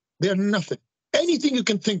beautiful, they're nothing. Anything you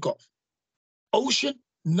can think of. Ocean,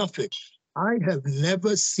 nothing. I have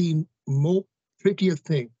never seen more prettier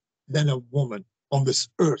thing than a woman on this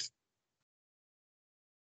earth.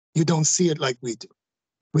 You don't see it like we do.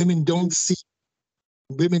 Women don't see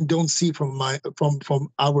from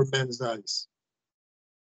our men's eyes.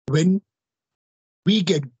 When we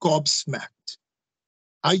get gobsmacked,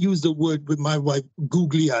 I use the word with my wife,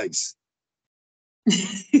 googly eyes.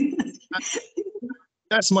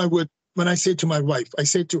 That's my word. When I say to my wife, I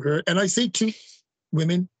say to her, and I say to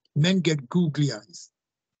women, men get googly eyes.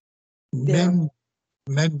 Yeah.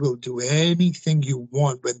 Men will do anything you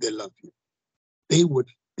want when they love you. They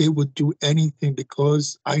would do anything,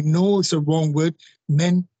 because I know it's a wrong word.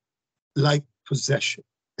 Men like possession.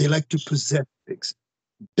 They like to possess things,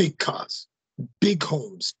 big cars, big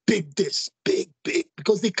homes, big this, big,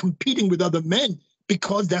 because they're competing with other men,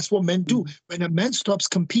 because that's what men do. When a man stops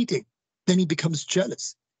competing, then he becomes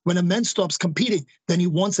jealous. When a man stops competing, then he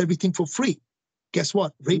wants everything for free. Guess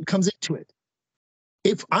what? Rape comes into it.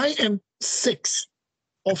 If I am 6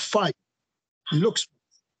 or 5, looks,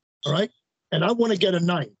 all right, and I want to get a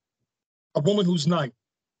 9, a woman who's 9,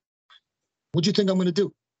 what do you think I'm going to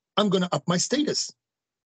do? I'm going to up my status.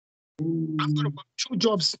 I'm going to work 2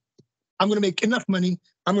 jobs. I'm going to make enough money.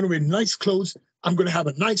 I'm going to wear nice clothes. I'm going to have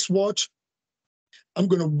a nice watch. I'm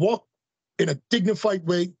going to walk in a dignified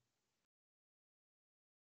way.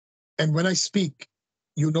 And when I speak,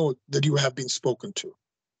 you know that you have been spoken to.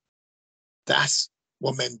 That's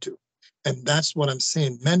what men do. And that's what I'm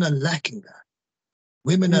saying. Men are lacking that.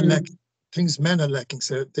 Women are lacking things. Men are lacking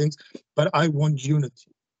certain things. But I want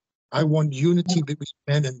unity. I want unity between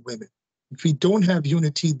men and women. If we don't have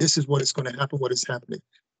unity, this is what is going to happen, what is happening.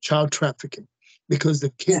 Child trafficking. Because the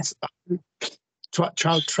kids,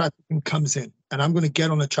 child trafficking comes in. And I'm going to get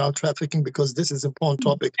on the child trafficking because this is an important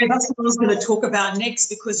topic. And that's what I was going to talk about next,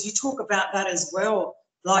 because you talk about that as well.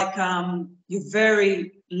 Like you've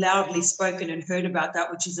very loudly spoken and heard about that,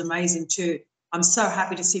 which is amazing too. I'm so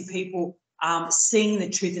happy to see people seeing the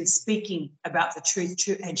truth and speaking about the truth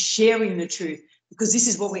and sharing the truth, because this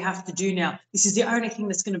is what we have to do now. This is the only thing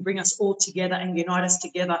that's going to bring us all together and unite us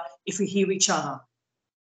together if we hear each other.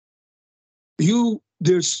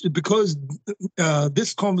 Because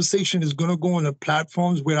this conversation is going to go on the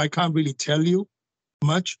platforms where I can't really tell you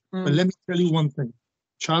much, but let me tell you one thing.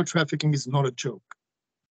 Child trafficking is not a joke.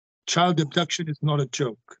 Child abduction is not a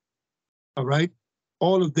joke, all right?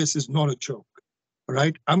 All of this is not a joke, all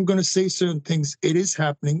right? I'm going to say certain things. It is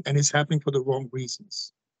happening, and it's happening for the wrong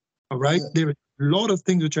reasons, all right? There are a lot of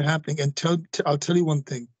things which are happening, and I'll tell you one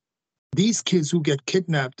thing. These kids who get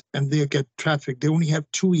kidnapped and they get trafficked, they only have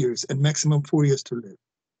 2 years and maximum 4 years to live.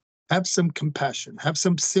 Have some compassion, have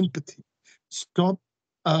some sympathy. Stop.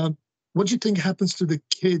 What do you think happens to the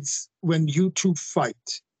kids when you two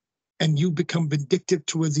fight and you become vindictive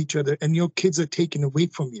towards each other and your kids are taken away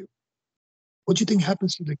from you? What do you think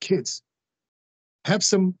happens to the kids? Have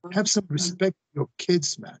some respect for your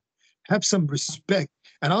kids, man. Have some respect.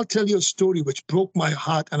 And I'll tell you a story which broke my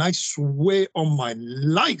heart, and I swear on my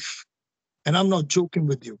life, and I'm not joking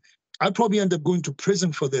with you, I'd probably end up going to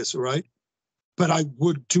prison for this, right? But I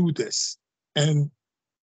would do this, and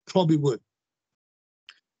probably would.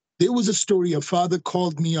 There was a story, a father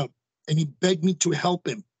called me up, and he begged me to help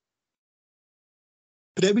him.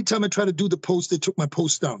 But every time I tried to do the post, they took my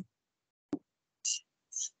post down.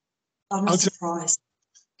 I'm not surprised.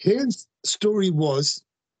 His story was,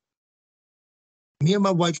 me and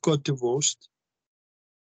my wife got divorced.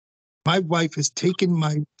 My wife has taken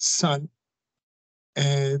my son,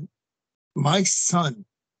 and my son,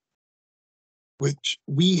 which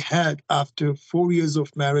we had after 4 years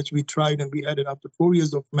of marriage, we tried and we had it after 4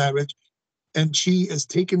 years of marriage, and she has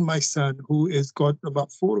taken my son, who has got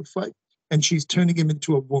about 4 or 5, and she's turning him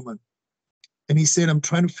into a woman. And he said, I'm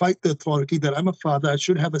trying to fight the authority, that I'm a father, I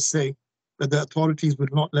should have a say, but the authorities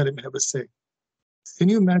would not let him have a say. Can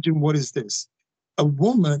you imagine what is this? A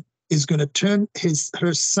woman is going to turn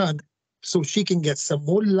her son so she can get some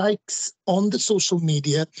more likes on the social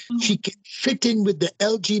media. She can fit in with the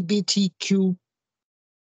LGBTQ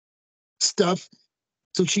stuff,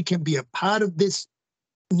 so she can be a part of this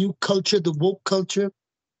new culture, the woke culture.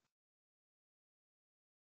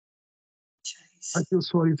 Jeez. I feel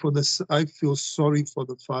sorry for this. I feel sorry for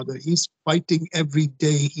the father. He's fighting every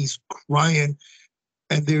day. He's crying,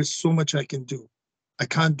 and there's so much I can do. I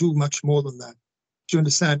can't do much more than that. Do you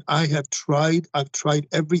understand? I've tried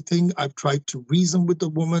everything. I've tried to reason with the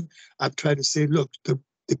woman. I've tried to say, look, the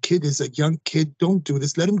kid is a young kid. Don't do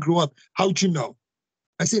this. Let him grow up. How'd you know?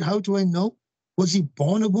 I said, how do I know? Was he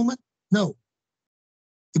born a woman? No.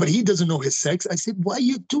 But he doesn't know his sex. I said, why are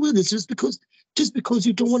you doing this? Just because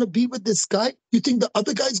you don't want to be with this guy? You think the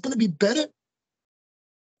other guy's going to be better?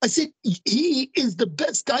 I said, he is the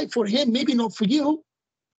best guy for him. Maybe not for you.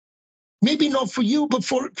 Maybe not for you, but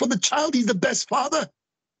for the child, he's the best father.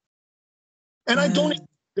 And I don't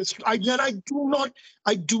I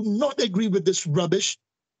do not agree with this rubbish.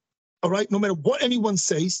 All right, no matter what anyone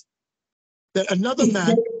says, that another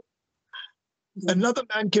man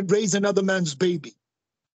can raise another man's baby.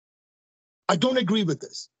 I don't agree with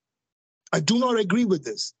this. I do not agree with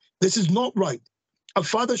this. This is not right. A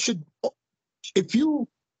father should, if you're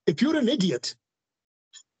an idiot,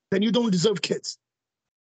 then you don't deserve kids.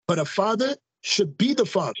 But a father should be the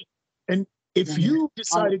father. And if you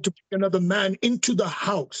decided to bring another man into the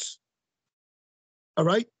house, all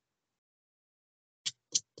right,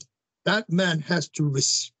 that man has to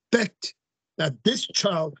respect that this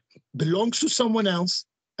child belongs to someone else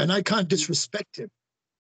and I can't disrespect him.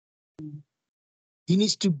 He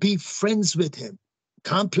needs to be friends with him.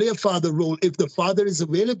 Can't play a father role. If the father is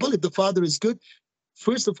available, if the father is good,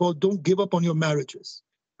 first of all, don't give up on your marriages.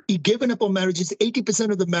 Giving up on marriages,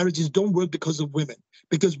 80% of the marriages don't work because of women.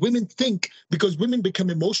 Because women become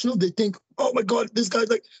emotional, they think, oh my God, this guy's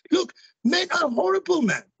like, look, men are horrible,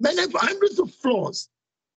 man. Men have hundreds of flaws.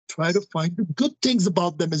 Try to find the good things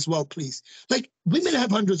about them as well, please. Like, women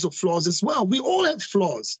have hundreds of flaws as well. We all have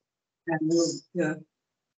flaws. Yeah.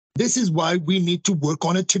 This is why we need to work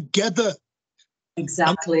on it together.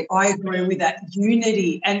 Exactly. I agree with that.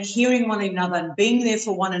 Unity and hearing one another and being there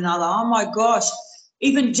for one another. Oh my gosh.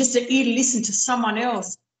 Even just to listen to someone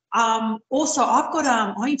else. Also,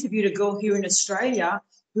 I interviewed a girl here in Australia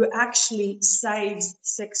who actually saves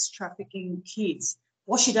sex trafficking kids.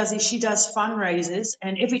 What she does is she does fundraisers,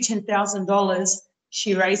 and every $10,000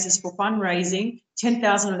 she raises for fundraising,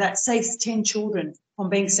 10,000 of that saves 10 children from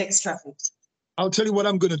being sex trafficked. I'll tell you what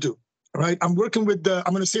I'm going to do. All right. I'm working with I'm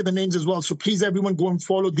going to say the names as well. So please, everyone, go and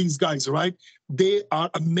follow these guys. All right. They are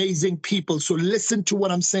amazing people. So listen to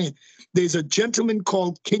what I'm saying. There's a gentleman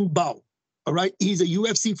called King Bao. All right. He's a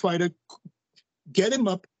UFC fighter. Get him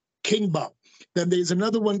up, King Bao. Then there's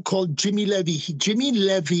another one called Jimmy Levy. Jimmy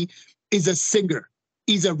Levy is a singer.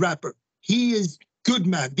 He's a rapper. He is good,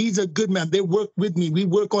 man. These are good, man. They work with me. We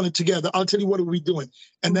work on it together. I'll tell you what are we doing.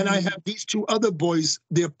 And then I have these two other boys.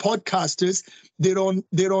 They're podcasters. They're on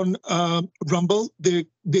Rumble. Their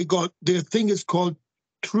thing is called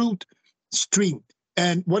Truth Stream.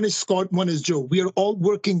 And one is Scott, one is Joe. We are all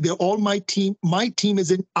working. They're all my team. My team is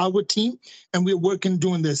in our team, and we're working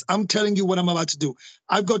doing this. I'm telling you what I'm about to do.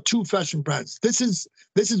 I've got 2 fashion brands. This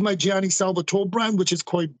is my Gianni Salvatore brand, which is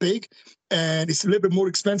quite big, and it's a little bit more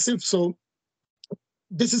expensive. So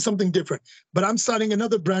this is something different. But I'm starting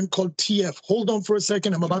another brand called TF. Hold on for a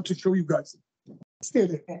second. I'm about to show you guys. Stay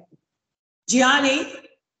there. Gianni?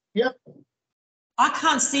 Yep. I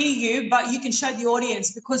can't see you, but you can show the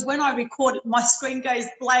audience, because when I record it, my screen goes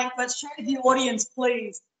blank. But show the audience,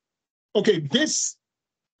 please. Okay, this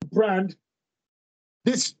brand,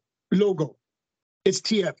 this logo, is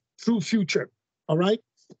TF, True Future. All right?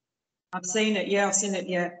 I've seen it. Yeah, I've seen it.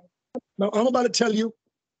 Yeah. Now, I'm about to tell you,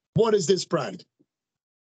 what is this brand?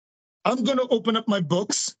 I'm going to open up my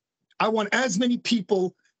books. I want as many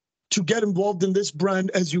people to get involved in this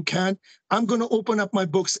brand as you can. I'm going to open up my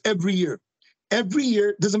books every year. Every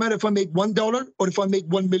year, doesn't matter if I make $1 or if I make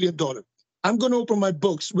 $1 million. I'm going to open my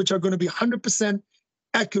books, which are going to be 100%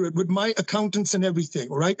 accurate with my accountants and everything,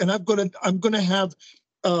 all right? And I'm going to have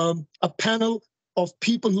a panel of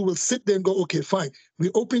people who will sit there and go, okay, fine.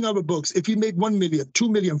 We're opening our books. If you make 1 million, 2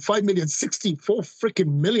 million, 5 million, 64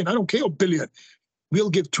 freaking million, I don't care, a billion, we'll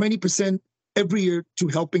give 20% every year to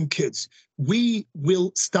helping kids. We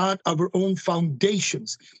will start our own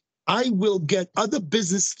foundations. I will get other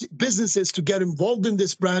businesses to get involved in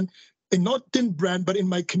this brand, and not in brand, but in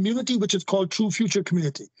my community, which is called True Future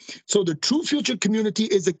Community. So the True Future Community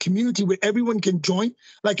is a community where everyone can join.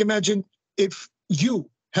 Like, imagine if you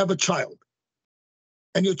have a child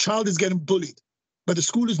and your child is getting bullied, but the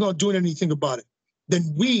school is not doing anything about it.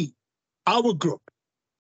 Then our group,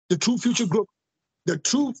 the True Future Group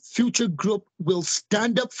will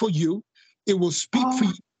stand up for you. It will speak for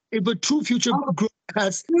you. If a True Future Group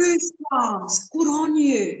has... Goosebumps. Good on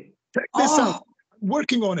you. Check this out. I'm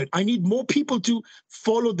working on it. I need more people to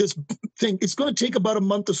follow this thing. It's going to take about a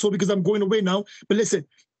month or so because I'm going away now. But listen,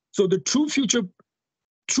 so the True Future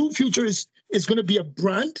is going to be a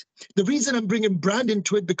brand. The reason I'm bringing brand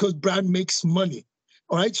into it, because brand makes money.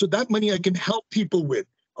 All right. So that money I can help people with.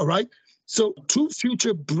 All right. So True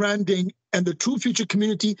Future branding and the True Future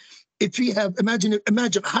community, if we have, imagine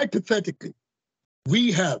hypothetically,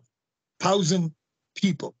 we have 1,000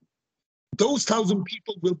 people. Those 1,000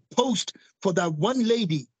 people will post for that one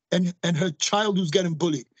lady and her child who's getting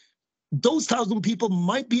bullied. Those 1,000 people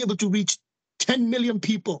might be able to reach 10 million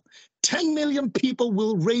people. 10 million people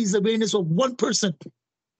will raise awareness of one person.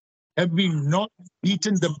 Have we not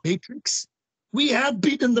beaten the matrix? We have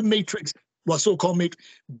beaten the matrix, well, so-called matrix.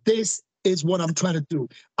 This is what I'm trying to do.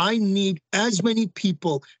 I need as many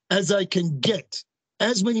people as I can get,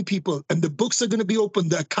 as many people. And the books are going to be open.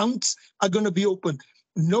 The accounts are going to be open.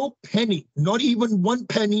 No penny, not even 1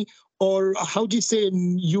 penny, or how do you say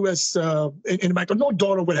in US, in America, no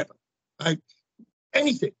dollar, whatever, right?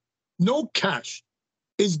 Anything, no cash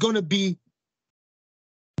is going to be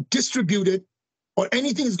distributed, or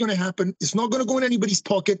anything is going to happen. It's not going to go in anybody's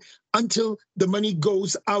pocket until the money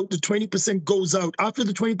goes out, the 20% goes out. After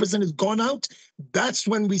the 20% has gone out, that's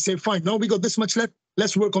when we say, fine, now we got this much left,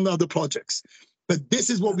 let's work on the other projects. But this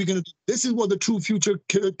is what we're going to do. This is what the True Future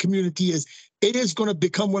community is. It is going to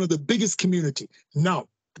become one of the biggest community. Now,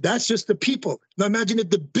 that's just the people. Now imagine if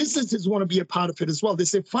the businesses want to be a part of it as well. They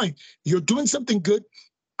say, fine, you're doing something good.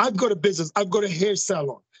 I've got a business. I've got a hair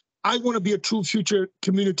salon. I want to be a True Future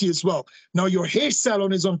community as well. Now your hair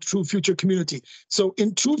salon is on True Future community. So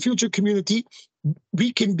in True Future community,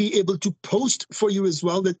 we can be able to post for you as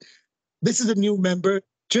well that this is a new member,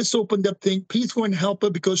 just opened up thing. Please go and help her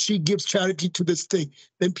because she gives charity to this thing.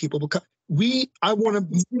 Then people will come. I want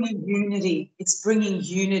to. It's bringing unity. It's bringing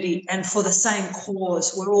unity, and for the same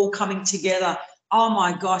cause, we're all coming together. Oh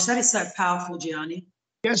my gosh, that is so powerful, Gianni.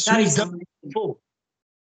 Guess who's done this before?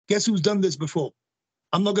 Guess who's done this before?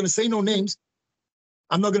 I'm not going to say no names.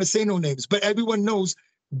 But everyone knows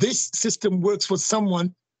this system works for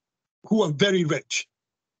someone who are very rich.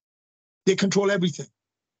 They control everything.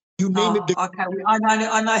 You name it. Okay, I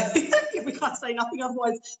know. We can't say nothing,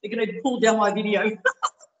 otherwise they're going to pull down my video.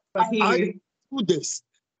 I do this.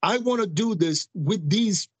 I want to do this with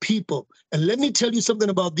these people. And let me tell you something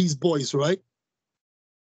about these boys, right?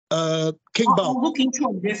 King Bao. I'll look into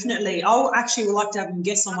them, definitely. I'll actually would like to have them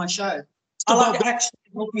guests on my show. I like to actually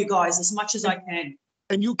help you guys as much as I can.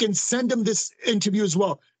 And you can send them this interview as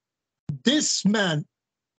well. This man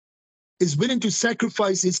is willing to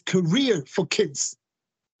sacrifice his career for kids.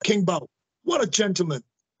 King Bao. What a gentleman.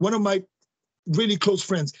 One of my really close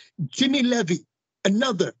friends. Jimmy Levy,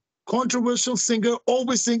 another controversial singer,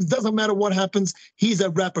 always sings, doesn't matter what happens. He's a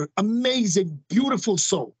rapper. Amazing, beautiful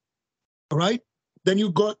soul. All right? Then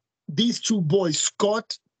you got these two boys,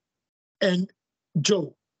 Scott and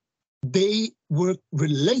Joe. They work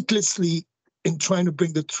relentlessly in trying to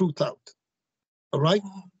bring the truth out. All right?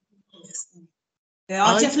 Yeah,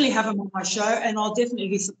 I'll definitely have them on my show, and I'll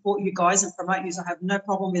definitely support you guys and promote you. So I have no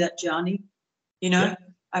problem with that, Gianni. You know,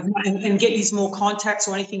 and get you more contacts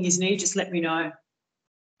or anything you need, just let me know.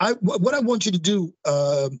 What I want you to do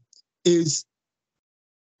is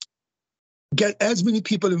get as many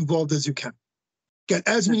people involved as you can. Get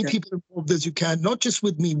as many people involved as you can, not just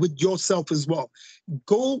with me, with yourself as well.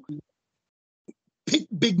 Go pick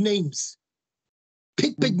big names.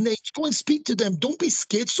 Pick big names. Go and speak to them. Don't be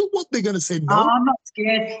scared. So what, they're going to say no? I'm not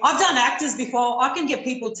scared. I've done actors before. I can get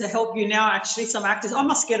people to help you now, actually, some actors. I'm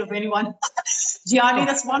not scared of anyone. Gianni,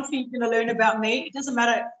 that's one thing you're going to learn about me. It doesn't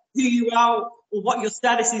matter who you are or what your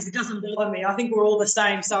status is. It doesn't bother me. I think we're all the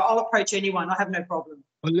same. So I'll approach anyone. I have no problem.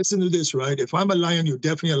 Well, listen to this, right? If I'm a lion, you're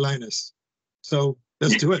definitely a lioness. So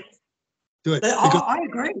let's do it. Do it. I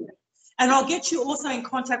agree. And I'll get you also in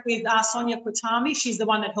contact with Sonia Kutami. She's the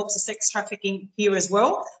one that helps the sex trafficking here as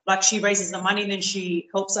well. Like, she raises the money and then she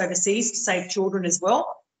helps overseas to save children as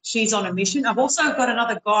well. She's on a mission. I've also got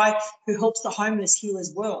another guy who helps the homeless here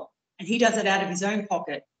as well. And he does it out of his own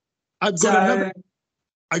pocket. I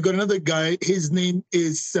got another guy. His name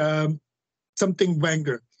is something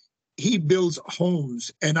Wanger. He builds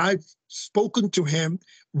homes. And I've spoken to him.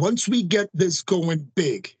 Once we get this going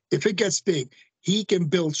big, if it gets big, he can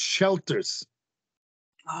build shelters.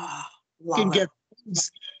 He can get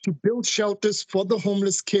to build shelters for the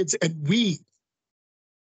homeless kids, and we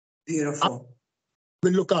will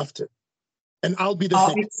look after. And I'll be the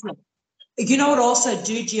head. You know what I also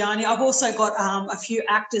do, Gianni? I've also got a few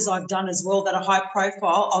actors I've done as well that are high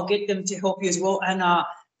profile. I'll get them to help you as well, and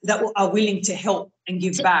that are willing to help and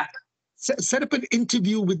give back. Set up an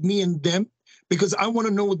interview with me and them, because I want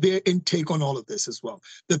to know their intake on all of this as well.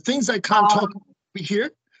 The things I can't talk about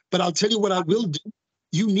here, but I'll tell you what I will do.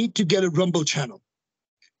 You need to get a Rumble channel.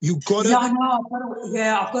 You got to. Yeah, I know.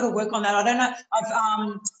 I've got to work on that. I don't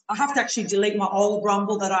know. I have to actually delete my old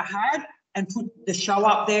Rumble that I had and put the show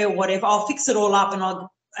up there or whatever. I'll fix it all up,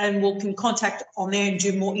 and we can contact on there and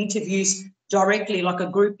do more interviews directly, like a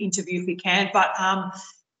group interview if we can. But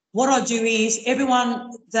what I do is,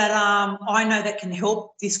 everyone that I know that can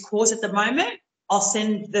help this cause at the moment, I'll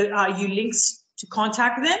send you links to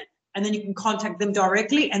contact them, and then you can contact them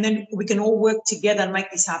directly, and then we can all work together and make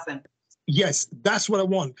this happen. Yes, that's what I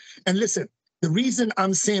want. And listen, the reason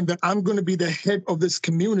I'm saying that I'm going to be the head of this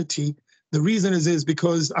community, the reason is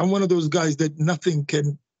because I'm one of those guys that nothing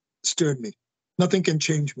can stir me. Nothing can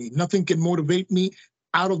change me. Nothing can motivate me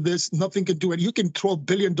out of this. Nothing can do it. You can throw $1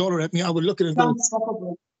 billion at me. I would look at it and go,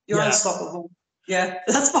 unstoppable. You're unstoppable. Yeah,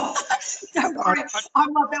 that's fine. Don't worry.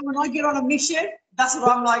 I'm like that when I get on a mission. That's what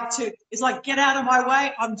I'm like too. It's like, get out of my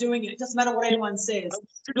way. I'm doing it. It doesn't matter what anyone says.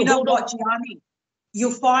 You know what, Gianni?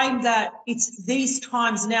 You'll find that it's these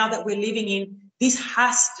times now that we're living in, this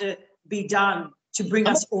has to be done to bring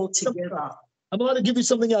us all together. I'm going to give you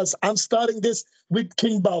something else. I'm starting this with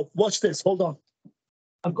King Bao. Watch this. Hold on.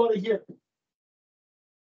 I've got it here.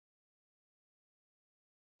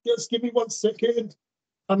 Just give me 1 second.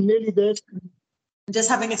 I'm nearly there. I'm just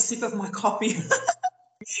having a sip of my coffee.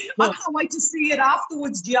 No. I can't wait to see it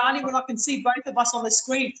afterwards, Gianni, when I can see both of us on the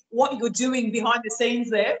screen, what you're doing behind the scenes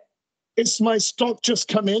there. It's my stock just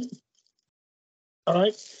come in. All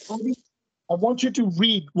right. I want you to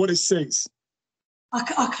read what it says.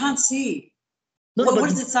 I can't see. No, what but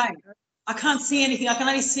does it say? I can't see anything. I can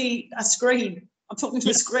only see a screen. I'm talking to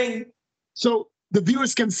a screen. So the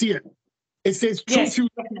viewers can see it. It says true Yes, future,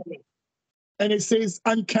 definitely. and it says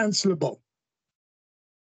uncancelable.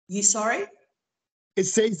 You sorry? It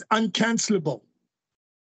says uncancelable.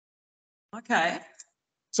 Okay.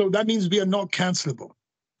 So that means we are not cancelable.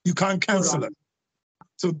 You can't cancel it.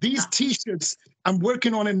 So these T-shirts, I'm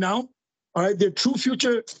working on it now. All right. They're true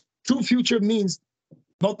future. True future means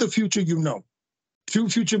not the future you know. True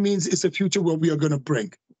future means it's a future where we are going to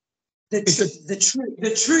bring. The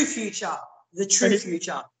true future. The true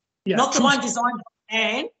future. Yeah, not the one designed by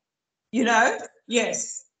man, you know?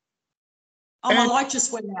 Yes. Oh, my light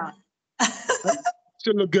just went out.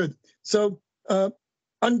 Should look good. So,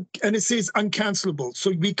 and it says uncancelable,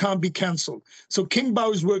 so we can't be canceled. So King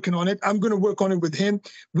Bao is working on it. I'm going to work on it with him.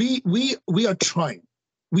 We are trying.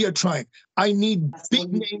 We are trying. I need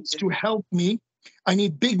big names to help me. I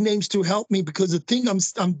need big names to help me because the thing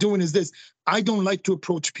I'm doing is this. I don't like to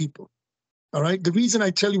approach people. All right. The reason I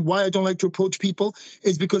tell you why I don't like to approach people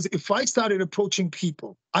is because if I started approaching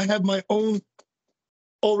people, I have my own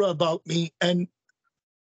aura about me, and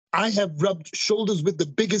I have rubbed shoulders with the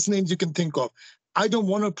biggest names you can think of. I don't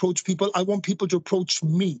want to approach people. I want people to approach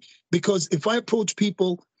me, because if I approach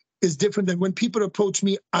people, it's different than when people approach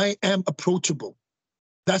me. I am approachable.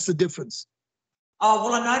 That's the difference. Oh,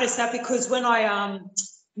 well, I noticed that because when I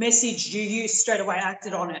messaged you, you straight away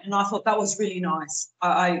acted on it. And I thought that was really nice.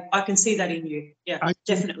 I can see that in you. Yeah,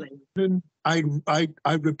 definitely. I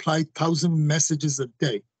reply 1,000 messages a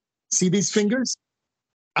day. See these fingers?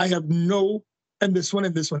 I have no, and this one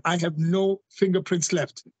and this one. I have no fingerprints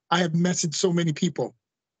left. I have messaged so many people.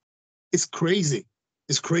 It's crazy.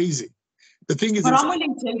 It's crazy. The thing is, but I'm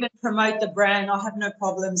willing to even promote the brand. I have no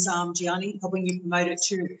problems, Gianni, helping you promote it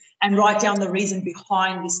too, and write down the reason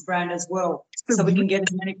behind this brand as well, so we can get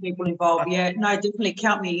as many people involved. Yeah, no, definitely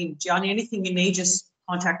count me in, Gianni. Anything you need, just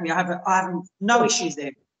contact me. I have no issues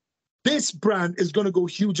there. This brand is going to go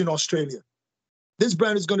huge in Australia. This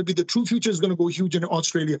brand is going to be, the true future is going to go huge in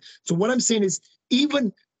Australia. So what I'm saying is,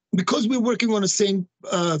 even because we're working on the same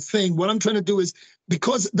thing, what I'm trying to do is,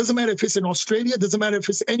 because it doesn't matter if it's in Australia, it doesn't matter if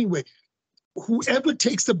it's anywhere, whoever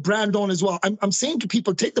takes the brand on as well, I'm saying to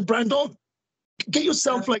people, take the brand on. Get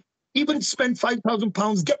yourself, like, even spend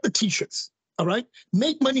 £5,000, get the T-shirts, all right?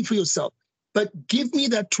 Make money for yourself. But give me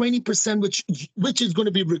that 20% which is going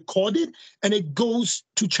to be recorded, and it goes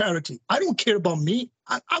to charity. I don't care about me.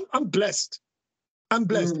 I'm blessed. I'm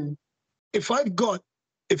blessed. If I've got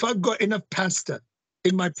enough pasta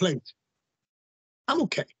in my plate, I'm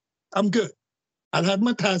okay. I'm good. I'll have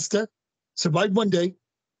my pasta, survive one day,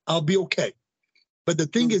 I'll be okay. But the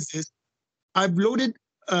thing is this, I've loaded,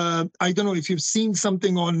 I don't know if you've seen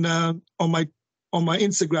something on my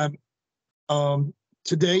Instagram.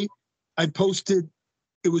 Today, I posted,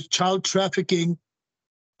 it was child trafficking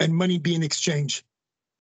and money being exchanged.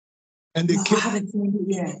 And they I haven't seen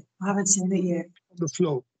it yet. I haven't seen it yet. The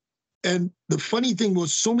flow. And the funny thing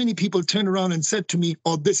was, so many people turned around and said to me,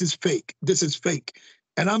 oh, this is fake. This is fake.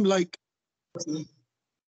 And I'm like, it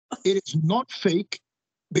is not fake,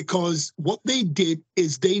 because what they did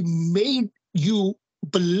is they made you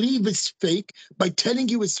believe it's fake by telling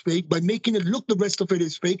you it's fake, by making it look the rest of it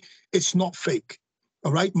is fake. It's not fake.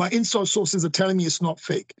 All right. My inside sources are telling me it's not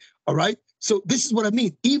fake. All right. So this is what I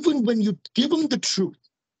mean. Even when you give them the truth.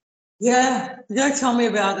 Yeah. Don't tell me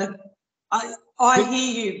about it. I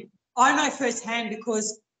hear you. I know firsthand,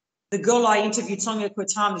 because the girl I interviewed, Sonia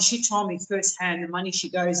Kotami, she told me firsthand the money she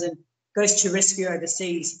goes to rescue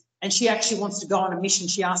overseas. And she actually wants to go on a mission.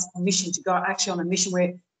 She asked permission to go actually on a mission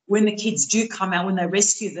where, when the kids do come out, when they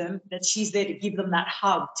rescue them, that she's there to give them that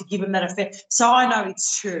hug, to give them that affection. So I know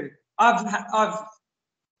it's true. I've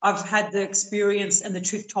had the experience and the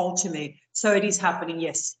truth told to me. So it is happening,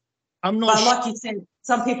 yes. I'm not. But like you said,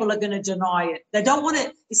 some people are going to deny it. They don't want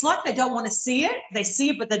to. It's like they don't want to see it. They see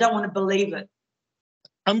it, but they don't want to believe it.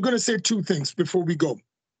 I'm going to say two things before we go.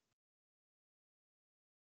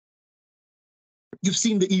 You've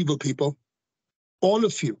seen the evil, people. All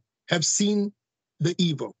of you have seen the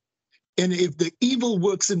evil. And if the evil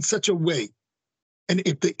works in such a way, and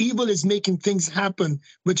if the evil is making things happen,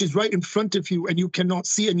 which is right in front of you and you cannot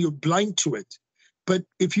see and you're blind to it, but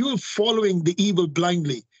if you're following the evil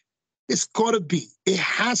blindly, it's got to be, it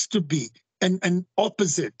has to be an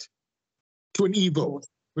opposite to an evil.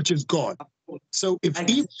 which is God. So if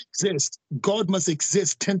evil exists, God must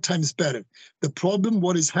exist 10 times better. The problem,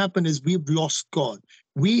 what has happened is we've lost God.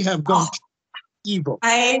 We have gone evil.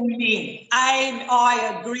 Amen.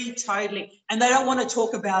 I agree totally. And they don't want to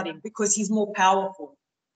talk about him because he's more powerful.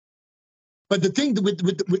 But the thing with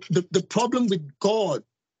the problem with God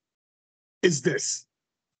is this.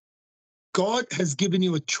 God has given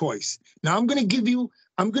you a choice. Now I'm going to give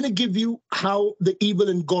you how the evil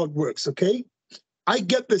in God works, okay? I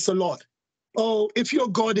get this a lot. Oh, if your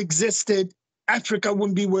God existed, Africa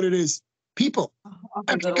wouldn't be what it is. People,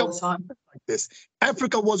 Africa was like this.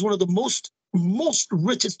 Africa was one of the most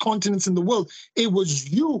richest continents in the world. It was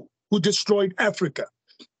you who destroyed Africa.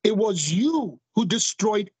 It was you who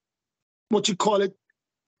destroyed what you call it,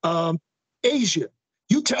 Asia.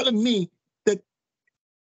 You telling me that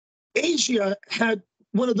Asia had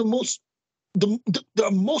one of the most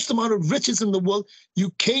amount of riches in the world?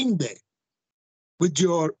 You came there with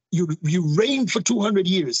you reigned for 200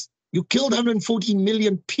 years. You killed 140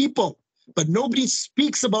 million people, but nobody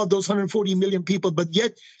speaks about those 140 million people. But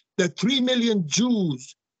yet the 3 million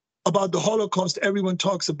Jews, about the Holocaust, everyone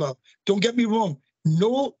talks about. Don't get me wrong.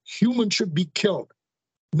 No human should be killed.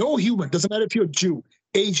 No human, doesn't matter if you're Jew,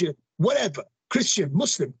 Asian, whatever, Christian,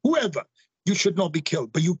 Muslim, whoever, you should not be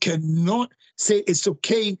killed. But you cannot say it's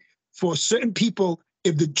okay for certain people,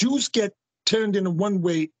 if the Jews get turned in one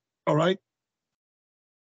way, all right,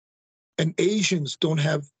 and Asians don't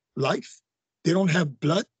have life, they don't have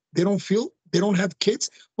blood, they don't feel, they don't have kids.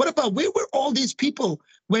 What about, where were all these people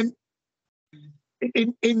when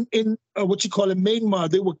in what you call it, Myanmar,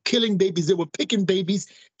 they were killing babies, they were picking babies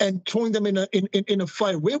and throwing them in a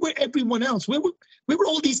fire? Where were everyone else? Where were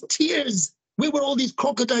all these tears? Where were all these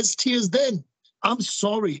crocodiles' tears then? I'm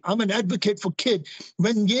sorry, I'm an advocate for kids.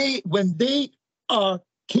 When they are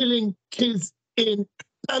killing kids in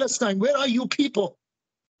Palestine, where are you people?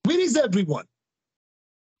 Where is everyone?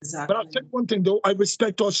 Exactly. But I'll tell you one thing, though. I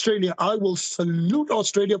respect Australia. I will salute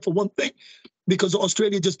Australia for one thing, because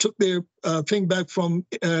Australia just took their thing back from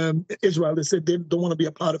Israel. They said they don't want to be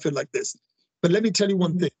a part of it like this. But let me tell you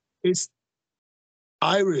one thing. It's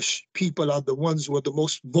Irish people are the ones who are the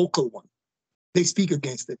most vocal one. They speak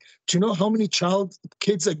against it. Do you know how many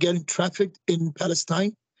kids are getting trafficked in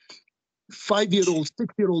Palestine? 5-year-old,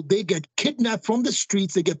 6-year-old, they get kidnapped from the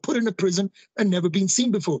streets, they get put in a prison and never been seen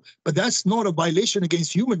before. But that's not a violation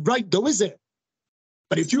against human right, though, is it?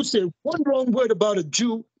 But if you say one wrong word about a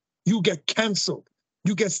Jew, you get canceled.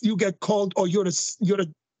 You get called, or you're a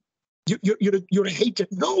hater.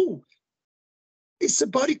 No, it's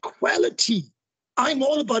about equality. I'm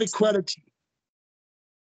all about equality.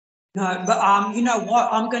 No, but you know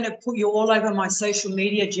what? I'm going to put you all over my social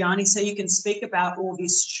media, Gianni, so you can speak about all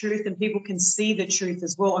this truth and people can see the truth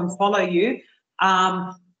as well and follow you.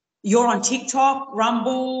 You're on TikTok,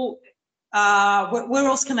 Rumble. Where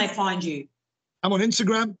else can they find you? I'm on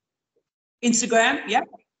Instagram. Instagram, yep.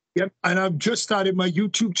 Yep, and I've just started my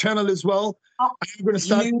YouTube channel as well. Oh, I'm going to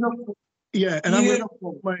start. Beautiful. Yeah, and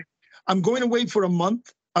I'm going away for a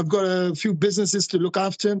month. I've got a few businesses to look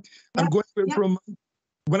after. Yep. I'm going away for a month.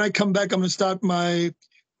 When I come back, I'm going to start my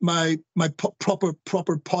proper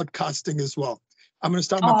podcasting as well. I'm going to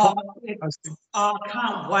start my podcasting. Oh, I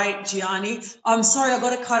can't wait, Gianni. I'm sorry, I've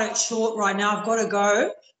got to cut it short right now. I've got to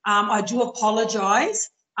go. I do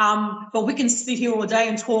apologize, but we can sit here all day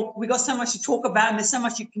and talk. We've got so much to talk about and there's so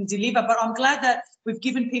much you can deliver, but I'm glad that we've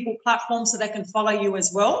given people platforms so they can follow you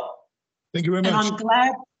as well. Thank you very much. And I'm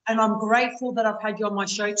glad and I'm grateful that I've had you on my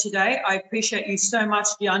show today. I appreciate you so much,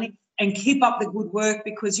 Gianni. And keep up the good work,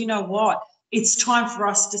 because you know what? It's time for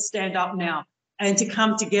us to stand up now and to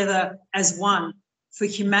come together as one for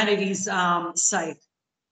humanity's sake.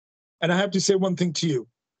 And I have to say one thing to you.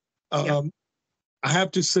 I have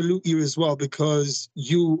to salute you as well, because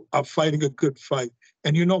you are fighting a good fight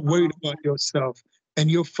and you're not worried about yourself and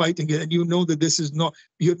you're fighting it. And you know that this is not,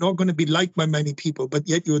 you're not going to be liked by many people, but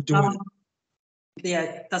yet you're doing it. Yeah,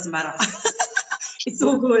 it doesn't matter. It's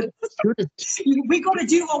all good. We got to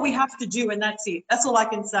do what we have to do, and that's it. That's all I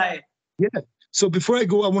can say. Yeah. So before I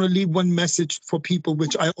go, I want to leave one message for people,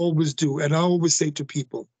 which I always do. And I always say to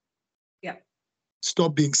people,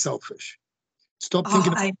 stop being selfish. Stop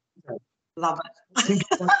thinking I love it. Think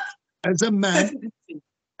about, as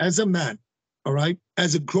a man, all right,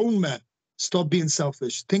 as a grown man, stop being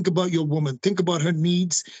selfish. Think about your woman. Think about her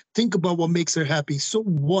needs. Think about what makes her happy. So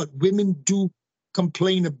what? Women do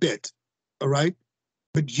complain a bit, all right?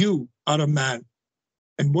 But you are a man,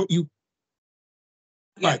 and what you,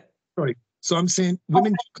 right, sorry. So I'm saying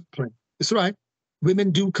women do complain. It's right.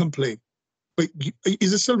 Women do complain. But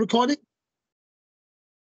is it still recording?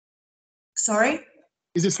 Sorry?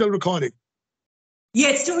 Is it still recording? Yeah,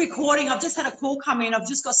 it's still recording. I've just had a call come in. I've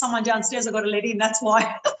just got someone downstairs I've got to let in. That's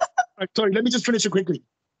why. Sorry, let me just finish it quickly.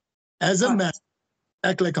 As a man,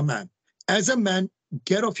 act like a man. As a man,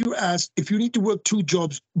 get off your ass. If you need to work 2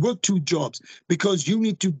 jobs, work 2 jobs, because you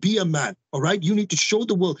need to be a man, all right? You need to show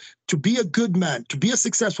the world. To be a good man, to be a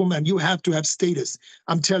successful man, you have to have status.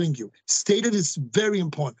 I'm telling you, status is very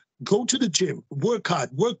important. Go to the gym, work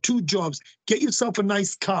hard, work 2 jobs, get yourself a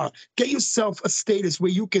nice car, get yourself a status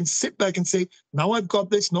where you can sit back and say, now I've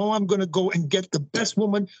got this, now I'm going to go and get the best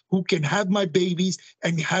woman who can have my babies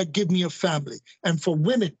and give me a family. And for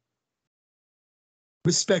women,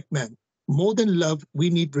 respect, man. More than love,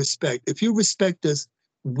 we need respect. If you respect us,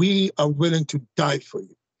 we are willing to die for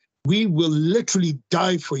you. We will literally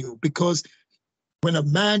die for you, because when a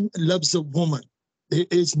man loves a woman, there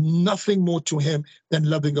is nothing more to him than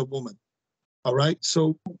loving a woman. All right?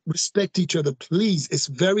 So respect each other, please. It's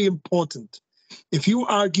very important. If you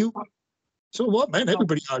argue, so what, man?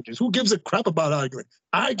 Everybody argues. Who gives a crap about arguing?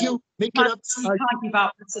 Argue, make it up. You can't give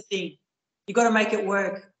up. That's the thing. You got to make it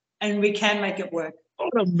work, and we can make it work.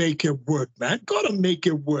 Gotta make it work, man. Gotta make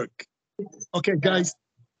it work. Okay, guys.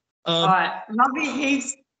 All right. Love you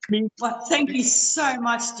heaps. Well, thank you so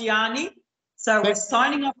much, Gianni. So we're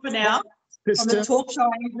signing off for now on the talk show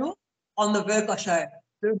Angel on the Verkos show.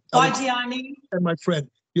 Bye, Gianni. And my friend,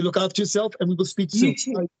 you look after yourself, and we will speak soon. You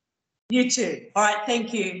too. You too. All right.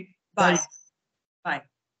 Thank you. Bye. Bye.